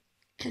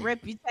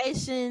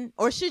reputation,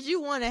 or should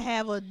you want to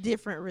have a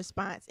different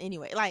response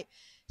anyway? Like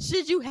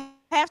should you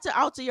have to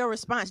alter your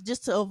response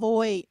just to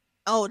avoid,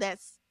 oh,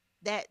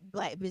 that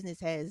black business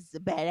has a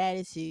bad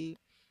attitude,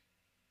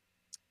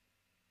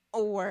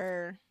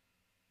 or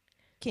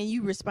can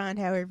you respond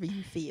however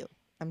you feel?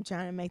 I'm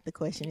trying to make the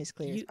question as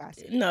clear as you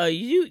possible. no,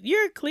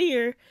 you're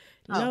clear.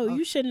 Oh, No,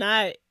 you okay. should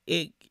not.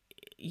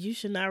 You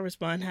should not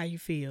respond how you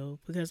feel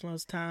because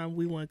most time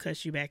we want to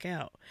cuss you back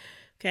out.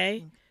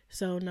 Okay,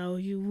 so no,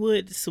 you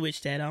would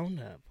switch that on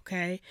up.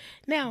 Okay,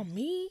 now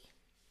me,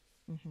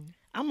 Mm-hmm.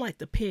 I'm like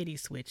the petty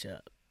switch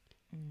up.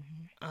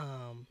 Mm-hmm.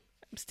 I'm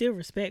still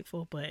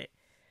respectful, but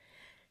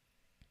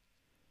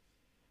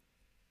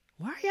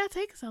why are y'all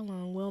taking so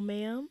long? Well,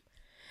 ma'am,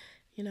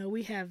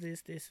 we have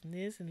this, and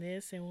this, and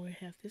this, and we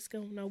have this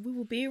going on. We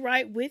will be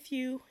right with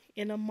you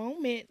in a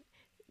moment.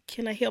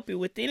 Can I help you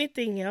with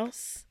anything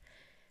else?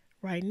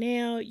 Right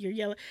now, you're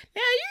yelling.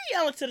 Now you're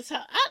yelling to the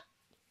top.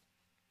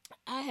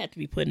 I had to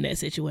be put in that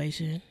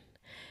situation,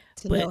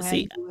 To know but how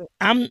to see, do it.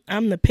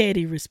 I'm the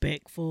petty,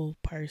 respectful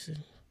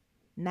person.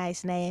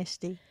 Nice,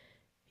 nasty.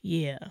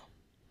 Yeah.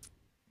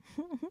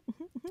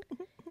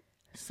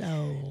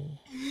 So,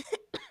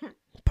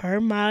 per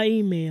my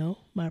email,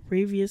 my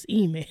previous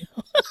email,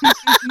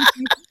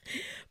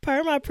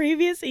 per my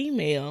previous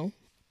email,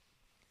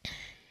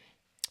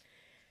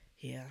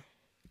 yeah,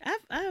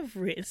 I've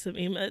written some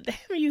email.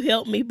 Haven't you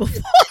helped me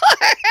before?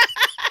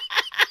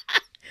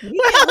 we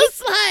Where can I we,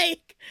 was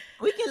like,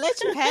 we can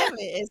let you have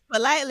it as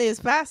politely as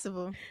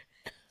possible.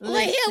 Well,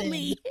 help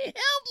me, Listen,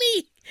 help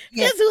me.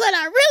 yeah, This is what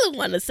I really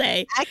want to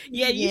say. I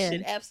Yeah, can. you Yeah,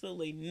 should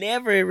absolutely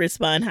never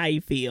respond how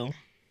you feel.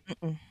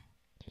 mm-mm,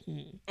 Hmm.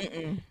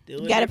 mm-mm.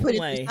 Do a Got to put different it through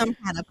way. some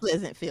kind of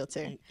pleasant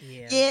filter.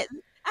 Yeah.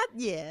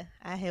 Yeah,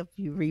 I help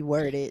you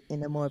reword it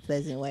in a more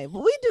pleasant way.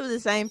 But we do the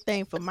same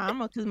thing for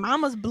Mama because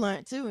Mama's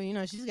blunt too.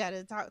 And, she's got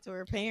to talk to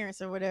her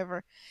parents or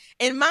whatever,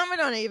 and Mama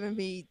don't even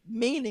be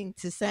meaning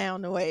to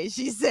sound the way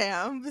she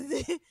sounds.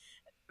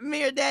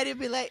 Me or Daddy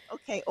be like,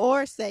 okay,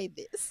 or say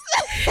this.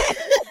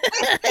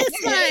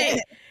 it's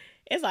like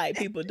it's like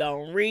people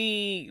don't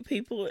read.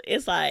 People,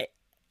 it's like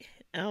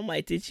I'm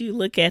like, did you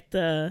look at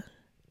the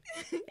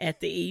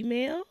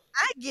email?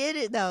 I get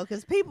it though,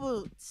 because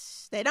people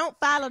they don't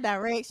follow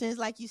directions,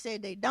 like you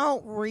said. They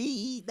don't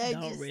read. They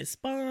Don't just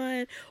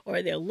respond,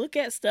 or they'll look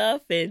at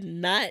stuff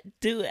and not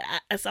do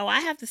it. So I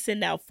have to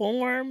send out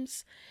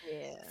forms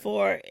yeah.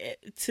 for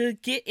to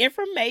get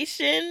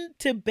information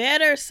to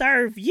better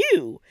serve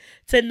you,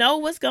 to know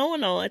what's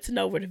going on, to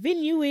know where the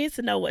venue is,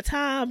 to know what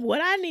time,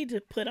 what I need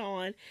to put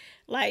on.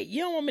 Like, you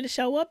don't want me to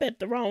show up at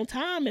the wrong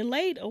time and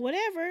late or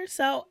whatever.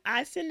 So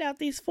I send out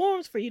these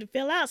forms for you to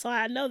fill out so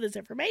I know this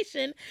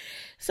information.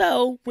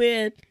 So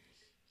when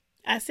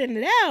I send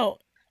it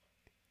out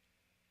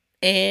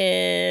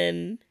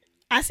and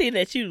I see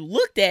that you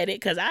looked at it,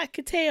 because I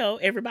could tell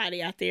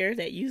everybody out there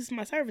that uses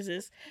my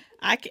services,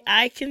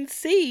 I can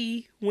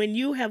see when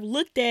you have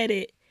looked at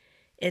it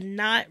and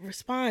not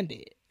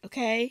responded.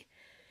 Okay.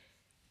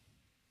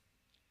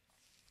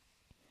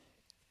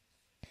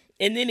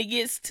 And then it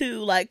gets to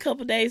like a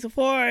couple days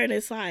before, and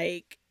it's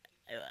like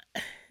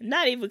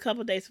not even a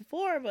couple days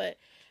before, but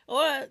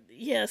or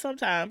yeah,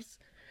 sometimes.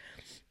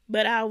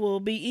 But I will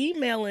be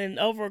emailing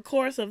over a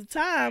course of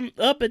time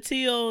up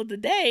until the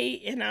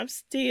day, and I'm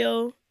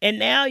still. And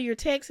now you're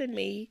texting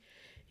me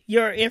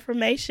your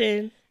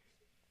information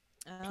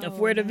of Oh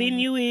where the no.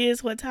 venue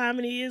is, what time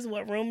it is,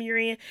 what room you're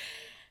in.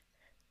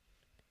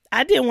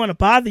 I didn't want to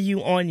bother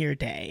you on your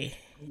day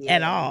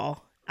at Yeah.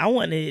 all. I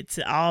wanted it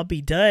to all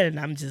be done, and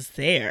I'm just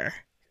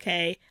there.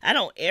 Okay. I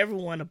don't ever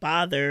want to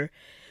bother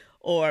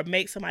or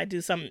make somebody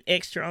do something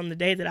extra on the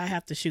day that I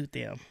have to shoot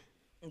them.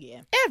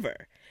 Yeah.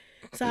 Ever.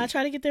 So I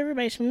try to get the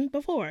information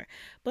before.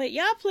 But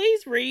y'all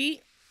please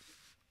read.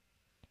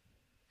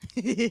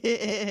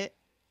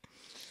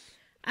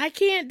 I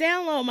can't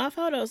download my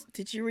photos.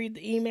 Did you read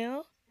the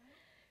email?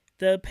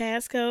 The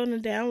passcode and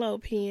the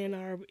download pin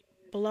are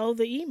below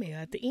the email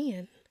at the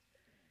end.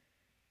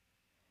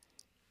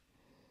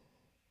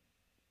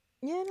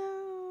 You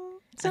know,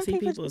 I some see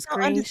people people just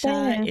don't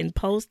screenshot understand. and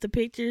post the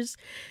pictures,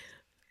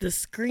 the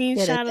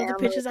Yeah, to screenshot of the download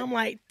pictures. it. I'm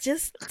like,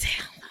 just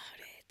download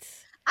it.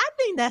 I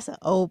think that's an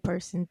old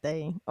person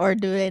thing, or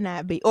do they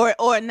not be, or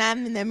not?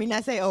 Let me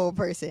not say old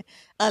person,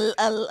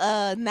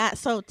 a not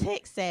so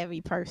tech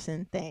savvy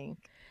person thing.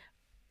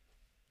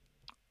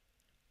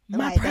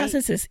 My Like they,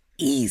 process is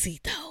easy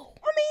though.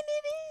 I mean,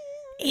 it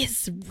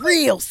is. It's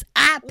real.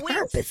 I We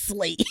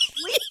purposely.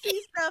 we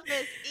see stuff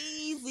as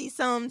easy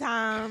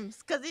sometimes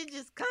because it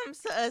just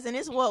comes to us and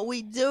it's what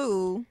we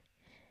do.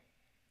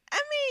 I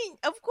mean,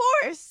 of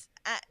course,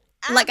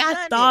 Like I've I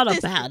done it. thought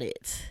Listen, about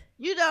it.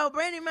 you know,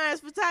 Brandy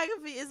Myers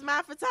Photography is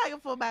my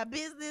photographer for my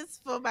business,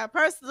 for my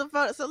personal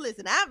photo. So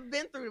listen, I've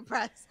been through the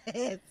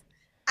process.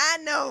 I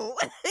know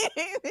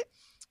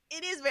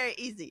it is very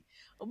easy,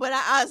 but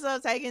I also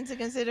take into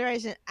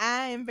consideration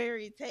I am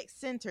very tech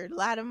centered. A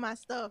lot of my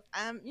stuff,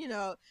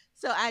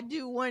 so I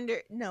do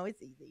wonder. No,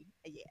 it's easy.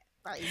 Yeah,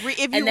 right.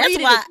 If And you that's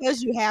read it, it why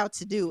tells you how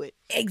to do it.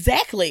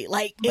 exactly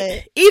like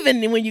But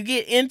even when you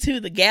get into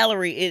the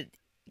gallery,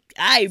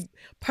 I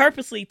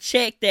purposely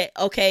check that.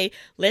 Okay,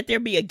 let there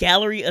be a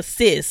gallery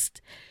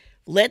assist.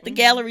 Let the mhm.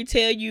 gallery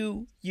tell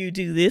you you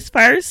do this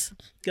first.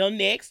 Go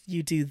next.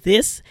 You do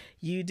this.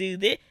 You do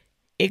this.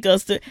 It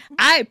goes to.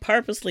 I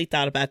purposely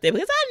thought about that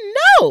because I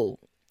know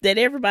that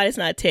everybody's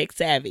not tech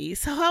savvy.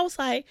 So I was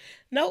like,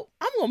 no,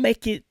 I'm gonna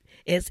make it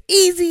as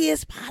easy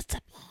as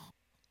possible.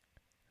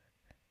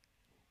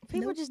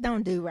 People Nope. just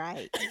don't do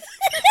right.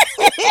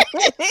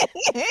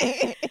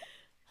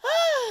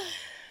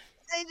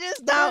 They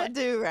just but don't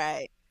do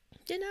right.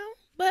 you know,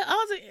 but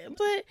also,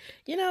 but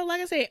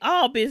like I say,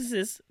 all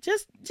businesses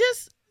just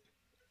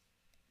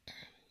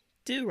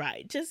do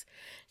right. Just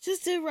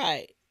do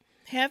right.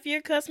 Have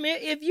your customer.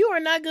 If you are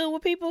not good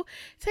with people,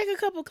 take a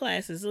couple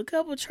classes, a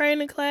couple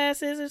training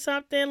classes or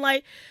something.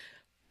 Like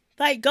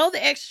go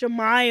the extra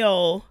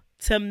mile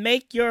to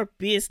make your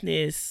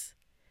business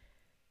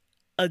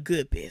a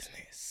good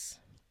business.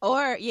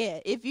 Or yeah,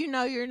 if you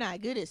know you're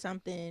not good at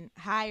something,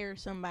 hire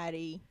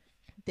somebody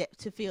that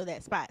to fill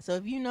that spot. So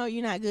if you know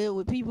you're not good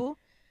with people,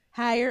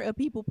 hire a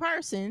people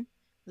person.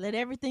 Let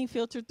everything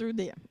filter through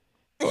them.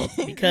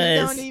 Just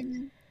don't Because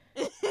even.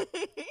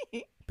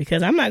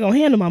 because I'm not gonna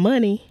handle my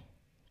money.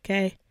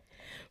 Okay.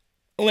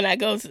 When I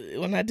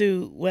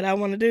do what I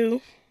want to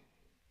do,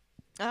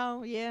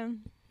 Oh yeah,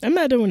 I'm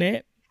not doing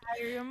that.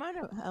 hire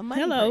a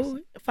money person. Hello,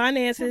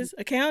 finances,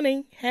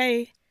 accounting.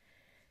 Hey,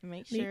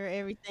 Make need sure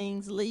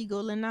everything's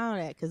legal and all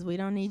that, because we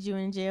don't need you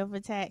in jail for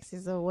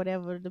taxes or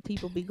whatever the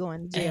people be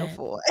going to jail and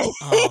for.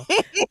 oh,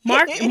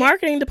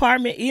 marketing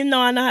department. You know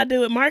I know how to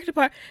do it. Marketing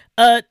department.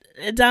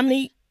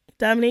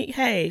 Dominique.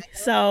 Hey,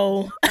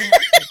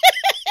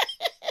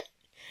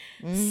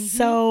 Hmm.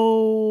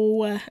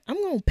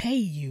 I'm gonna pay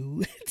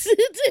you to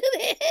do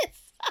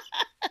this.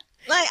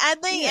 Like I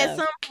think at Yeah.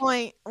 some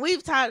point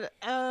we've talked.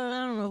 I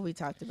don't know if we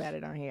talked about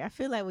it on here. I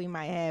feel like we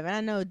might have, and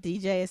I know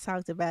DJ has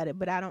talked about it,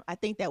 but I don't. I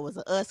think that was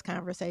a us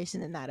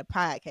conversation and not a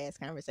podcast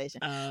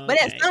conversation.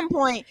 But at Okay. some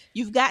point,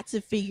 you've got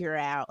to figure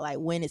out like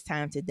when it's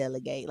time to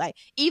delegate. Like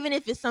even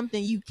if it's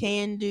something you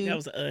can That do,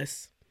 was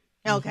us.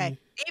 okay. Hmm.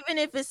 Even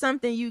if it's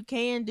something you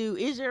can do,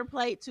 is your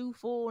plate too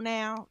full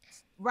now,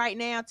 right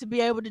now, to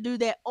be able to do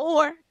that?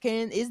 Or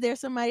is there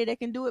somebody that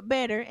can do it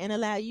better and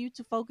allow you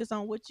to focus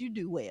on what you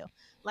do well?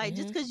 Like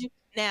just Hmm. because you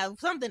now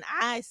something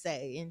I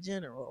say in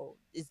general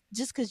is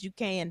just because you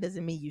can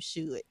doesn't mean you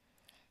should.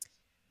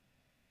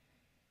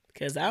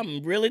 Cause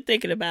I'm really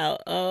thinking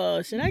about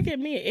should I get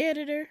me an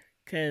editor?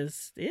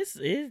 Cause it's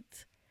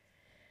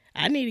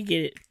I need to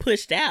get it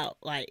pushed out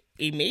like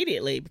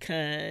immediately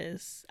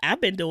because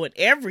I've been doing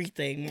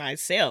everything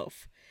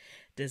myself.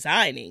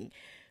 Designing,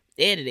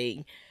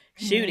 editing,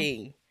 Mhm.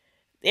 shooting,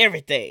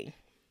 everything.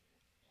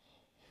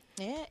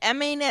 Yeah, I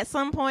mean, at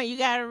some point you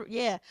gotta,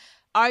 yeah.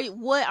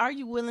 What are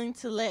you willing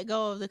to let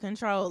go of the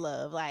control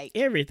of? Like,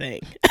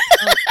 Everything.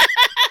 oh,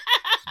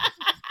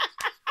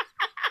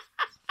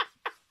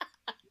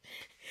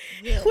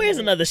 Where's goodness.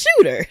 another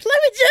shooter? Let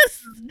me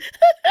just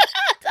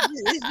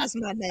It's just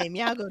my name.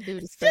 Y'all go do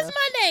the it's just stuff.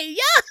 my name.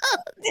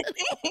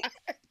 Yeah.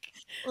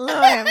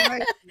 Lord have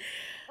mercy.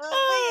 But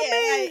Oh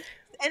yeah, man. like,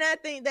 and I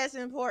think that's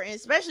important,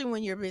 especially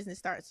when your business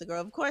starts to grow.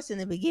 Of course, in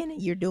the beginning,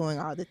 you're doing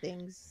all the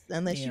things,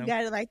 unless you Yeah.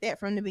 got it like that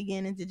from the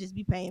beginning to just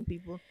be paying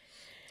people,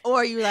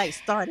 or you like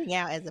starting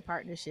out as a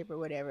partnership or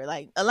whatever.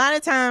 Like a lot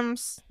of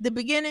times, the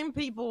beginning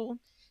people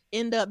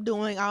end up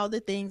doing all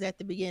the things at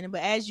the beginning,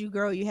 but as you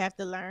grow, you have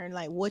to learn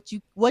like what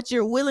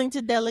you're willing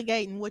to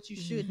delegate and what you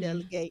should Mhm.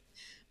 delegate.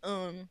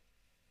 Um,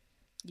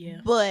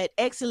 Yeah. but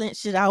excellence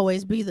should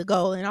always be the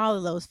goal in all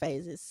of those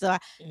phases. So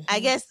I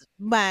Mhm. guess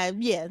my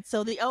yeah.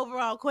 So the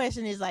overall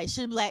question is like,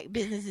 should black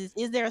businesses,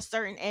 is there a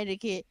certain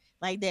etiquette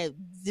like that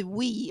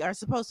we are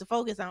supposed to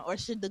focus on, or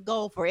should the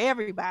goal for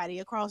everybody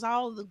across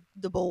all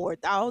the board,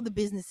 all the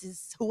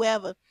businesses,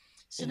 whoever,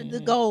 should the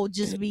Mhm. goal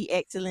just be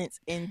excellence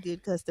and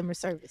good customer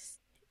service?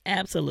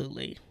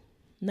 Absolutely.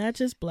 Not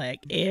just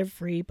black.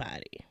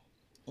 Everybody.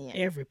 Yeah.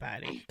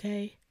 Everybody.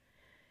 Okay.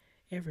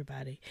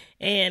 Everybody.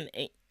 And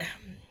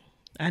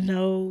I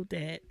know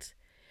that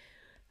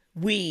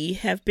we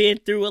have been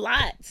through a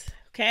lot.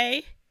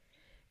 Okay.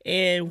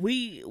 And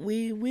we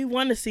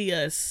want to see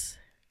us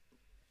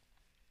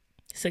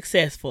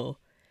successful.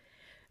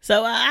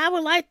 So I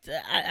would like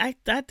to,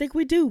 I think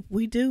we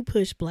do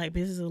push black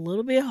business a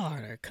little bit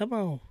harder. Come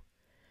on,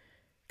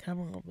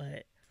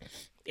 but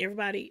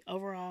everybody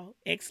overall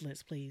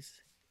excellence, please,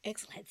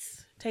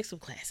 excellence. Take some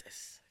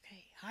classes,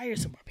 okay? Hire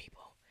some more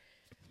people.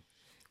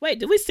 Wait,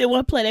 do we still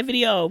want to play that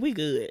video? We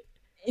good?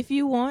 If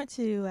you want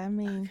to, I Okay,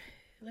 mean,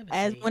 let me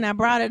as see. when I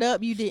brought it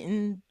up, you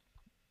didn't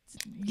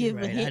You're give a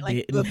right, I hint like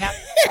you were didn't. about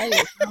to play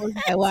it. So I was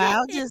like, well,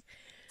 I'll just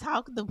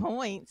talk the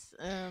points.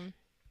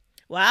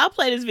 Well, I'll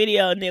play this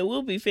video and then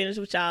we'll be finished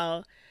with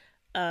y'all.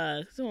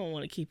 Cause I don't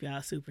want to keep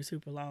y'all super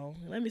long.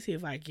 Let me see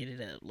if I can get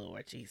it up,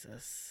 Lord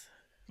Jesus.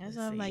 That's Let's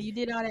why I'm like, see. you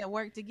did all that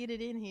work to get it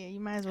in here. You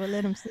might as well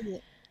let them see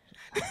it.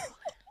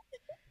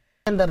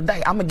 End of the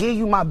day, I'm gonna give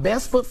you my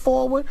best foot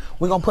forward.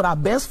 We're gonna put our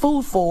best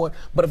food forward.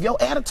 But if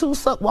your attitude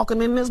suck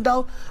walking in this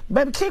door,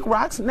 baby, kick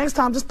rocks. Next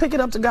time, just pick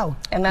it up to go.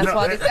 And that's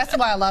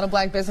why a lot of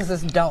black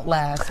businesses don't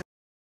last.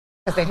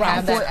 Because they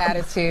have that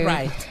attitude.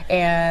 Right.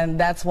 And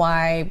that's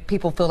why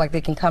people feel like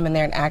they can come in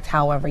there and act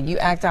however. You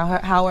act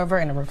however,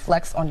 and it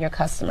reflects on your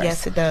customers.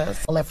 Yes, it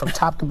does. Left from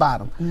top to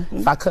bottom.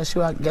 If I cuss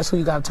you out, guess who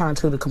you gotta turn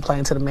to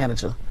complain to the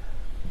manager?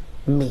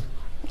 Me.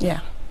 Yeah.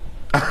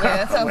 Yeah,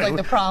 that sounds like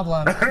the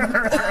problem. Go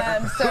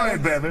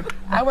ahead, Bevan.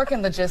 I work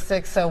in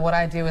logistics, so what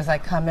I do is I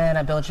come in,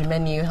 I build your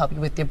menu, help you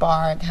with your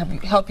bar,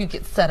 help you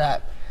get set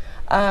up.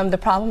 The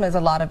problem is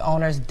a lot of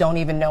owners don't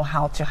even know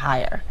how to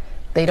hire.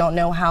 They don't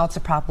know how to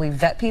properly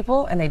vet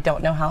people, and they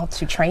don't know how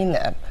to train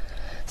them.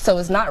 So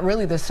it's not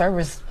really the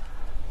server's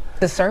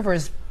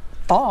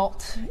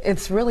fault.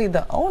 It's really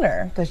the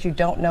owner, because you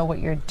don't know what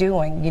you're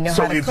doing. You know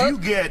So how to if cook. you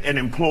get an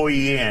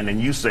employee in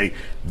and you say,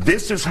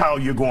 this is how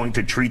you're going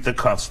to treat the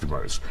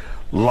customers,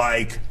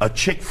 like a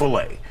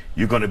Chick-fil-A,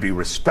 you're going to be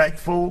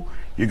respectful,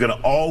 you're going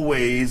to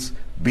always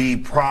be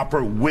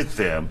proper with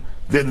them,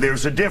 then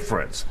there's a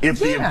difference. If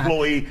the Yeah.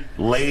 employee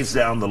lays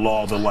down the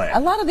law of the A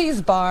land. lot of these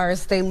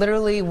bars, they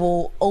literally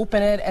will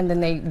open it and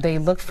then they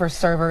look for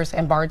servers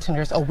and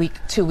bartenders a week,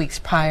 2 weeks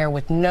prior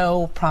with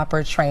no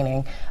proper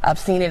training. I've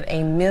seen it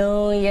a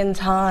million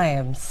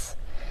times.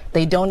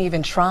 They don't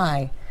even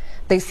try.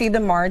 They see the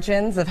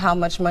margins of how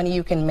much money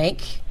you can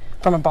make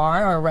from a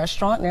bar or a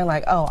restaurant, and they're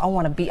like, oh, I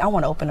want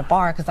to open a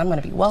bar because I'm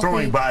going to be wealthy.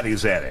 Throwing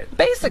bodies at it.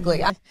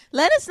 Basically,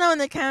 Let us know in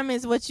the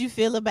comments what you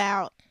feel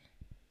about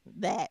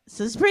that.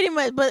 So it's pretty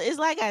much, but it's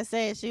like I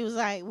said, she was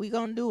like, we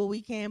gonna do what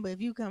we can, but if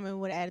you come in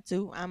with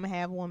attitude, I'm gonna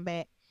have one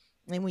back.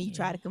 And when you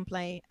try to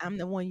complain, I'm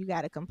the one you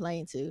got to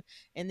complain to.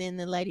 And then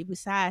the lady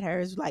beside her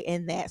is like,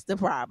 and that's the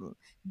problem.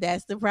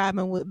 That's the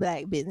problem with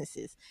black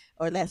businesses,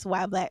 or that's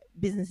why black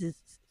businesses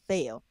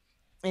fail.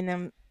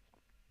 And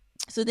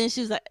so then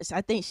she was like,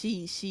 I think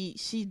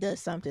she does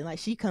something like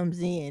she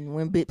comes in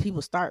when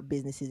people start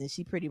businesses, and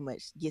she pretty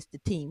much gets the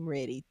team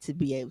ready to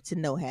be able to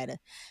know how to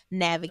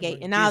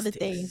navigate and all the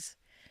things.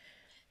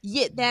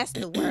 Yeah, that's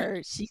the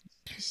word. She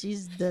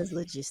does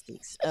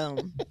logistics.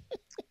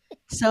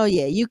 So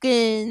yeah, you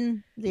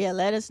can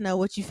let us know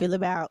what you feel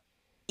about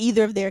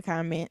either of their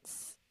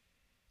comments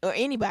or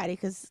anybody,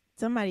 because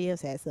somebody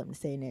else had something to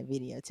say in that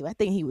video too. I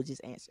think he was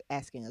just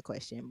asking a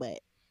question, but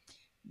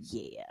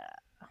yeah,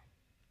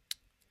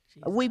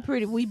 we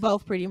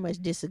both pretty much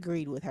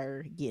disagreed with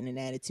her getting an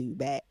attitude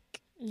back.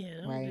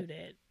 Yeah, don't do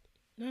that.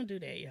 Don't do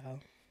that, y'all.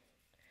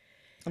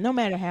 No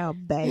matter how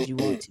bad you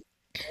want to,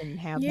 and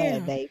how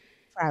bad they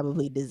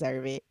probably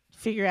deserve it,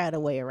 figure out a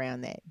way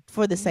around that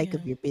for the sake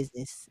of your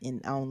business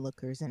and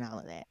onlookers and all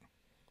of that.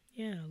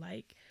 Yeah,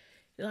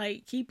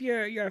 like keep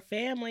your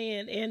family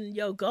and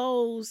your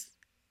goals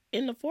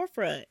in the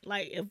forefront.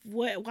 Like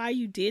why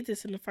you did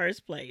this in the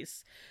first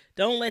place.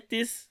 Don't let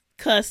this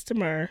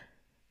customer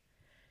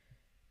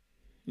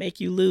make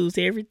you lose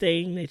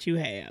everything that you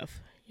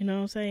have. You know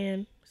what I'm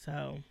saying?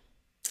 So,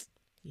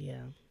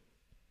 yeah.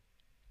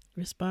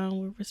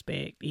 Respond with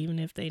respect, even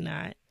if they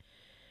not.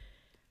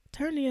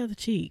 Turn the other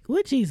cheek.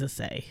 What Jesus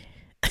say?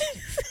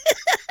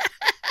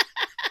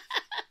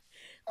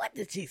 What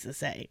did Jesus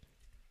say?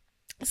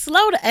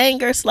 Slow to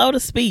anger, slow to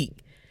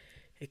speak,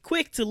 and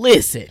quick to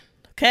listen.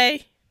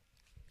 Okay?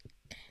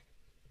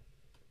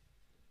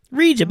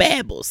 Read your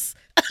Bibles.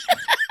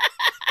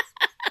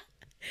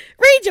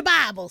 Read your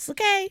Bibles,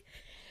 okay?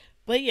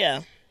 But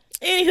yeah.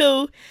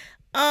 Anywho,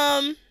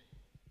 y'all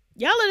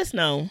let us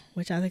know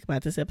what y'all think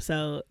about this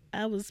episode.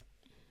 I was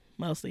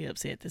mostly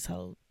upset this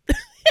whole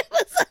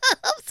episode.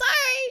 I'm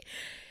sorry.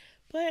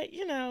 But,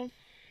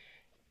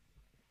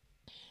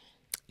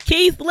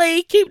 Keith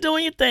Lee, keep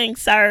doing your thing,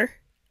 sir.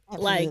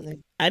 Absolutely. Like,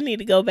 I need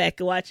to go back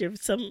and watch your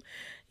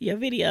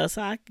videos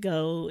so I can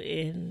go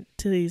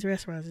into these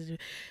restaurants.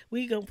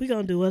 We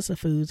gonna do us a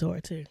food tour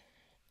too.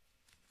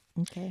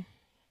 Okay.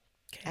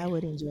 I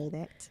would enjoy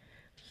that.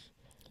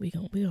 We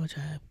gonna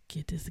try to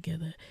get this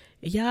together.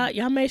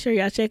 Y'all make sure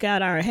y'all check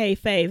out our Hey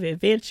Fave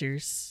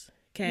Adventures.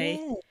 Okay.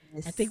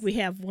 Yes. I think we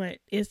have one.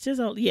 It's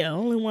just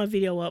only one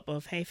video up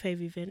of Hey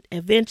Fave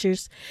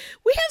Adventures.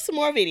 We have some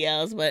more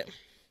videos, but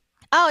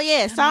oh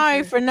yeah,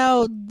 sorry for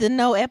no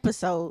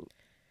episode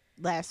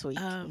last week.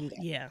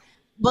 Yeah.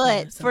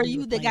 But So for we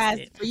you replaced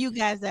it.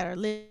 guys that are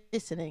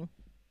listening,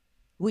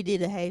 we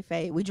did a Hey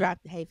Fave. We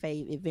dropped the Hey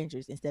Fave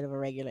Adventures instead of a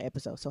regular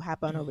episode. So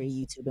hop on over to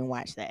YouTube and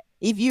watch that.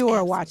 If you were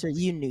a watcher,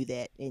 you knew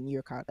that and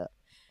you're caught up.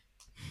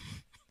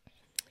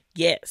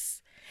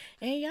 Yes.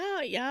 And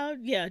y'all,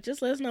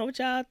 just let us know what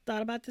y'all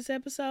thought about this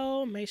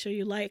episode. Make sure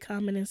you like,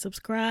 comment, and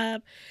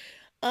subscribe.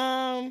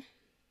 Let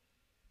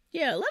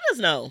us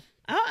know.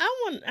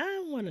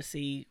 I want to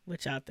see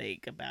what y'all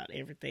think about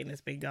everything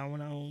that's been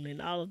going on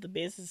and all of the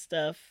business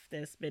stuff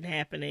that's been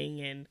happening,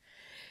 and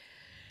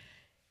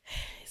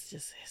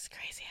it's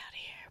crazy out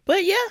here.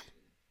 But yeah,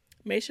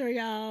 make sure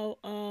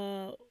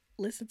y'all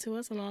listen to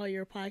us on all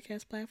your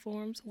podcast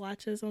platforms.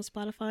 Watch us on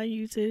Spotify and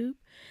YouTube.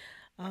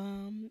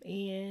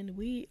 And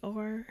we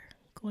are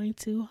going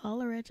to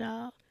holler at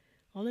y'all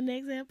on the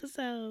next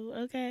episode.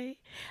 Okay,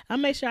 I'll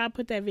make sure I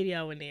put that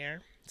video in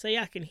there so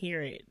y'all can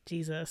hear it.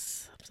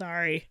 Jesus, I'm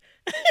sorry.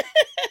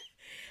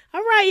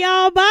 All right,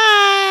 y'all.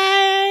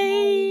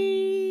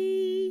 Bye.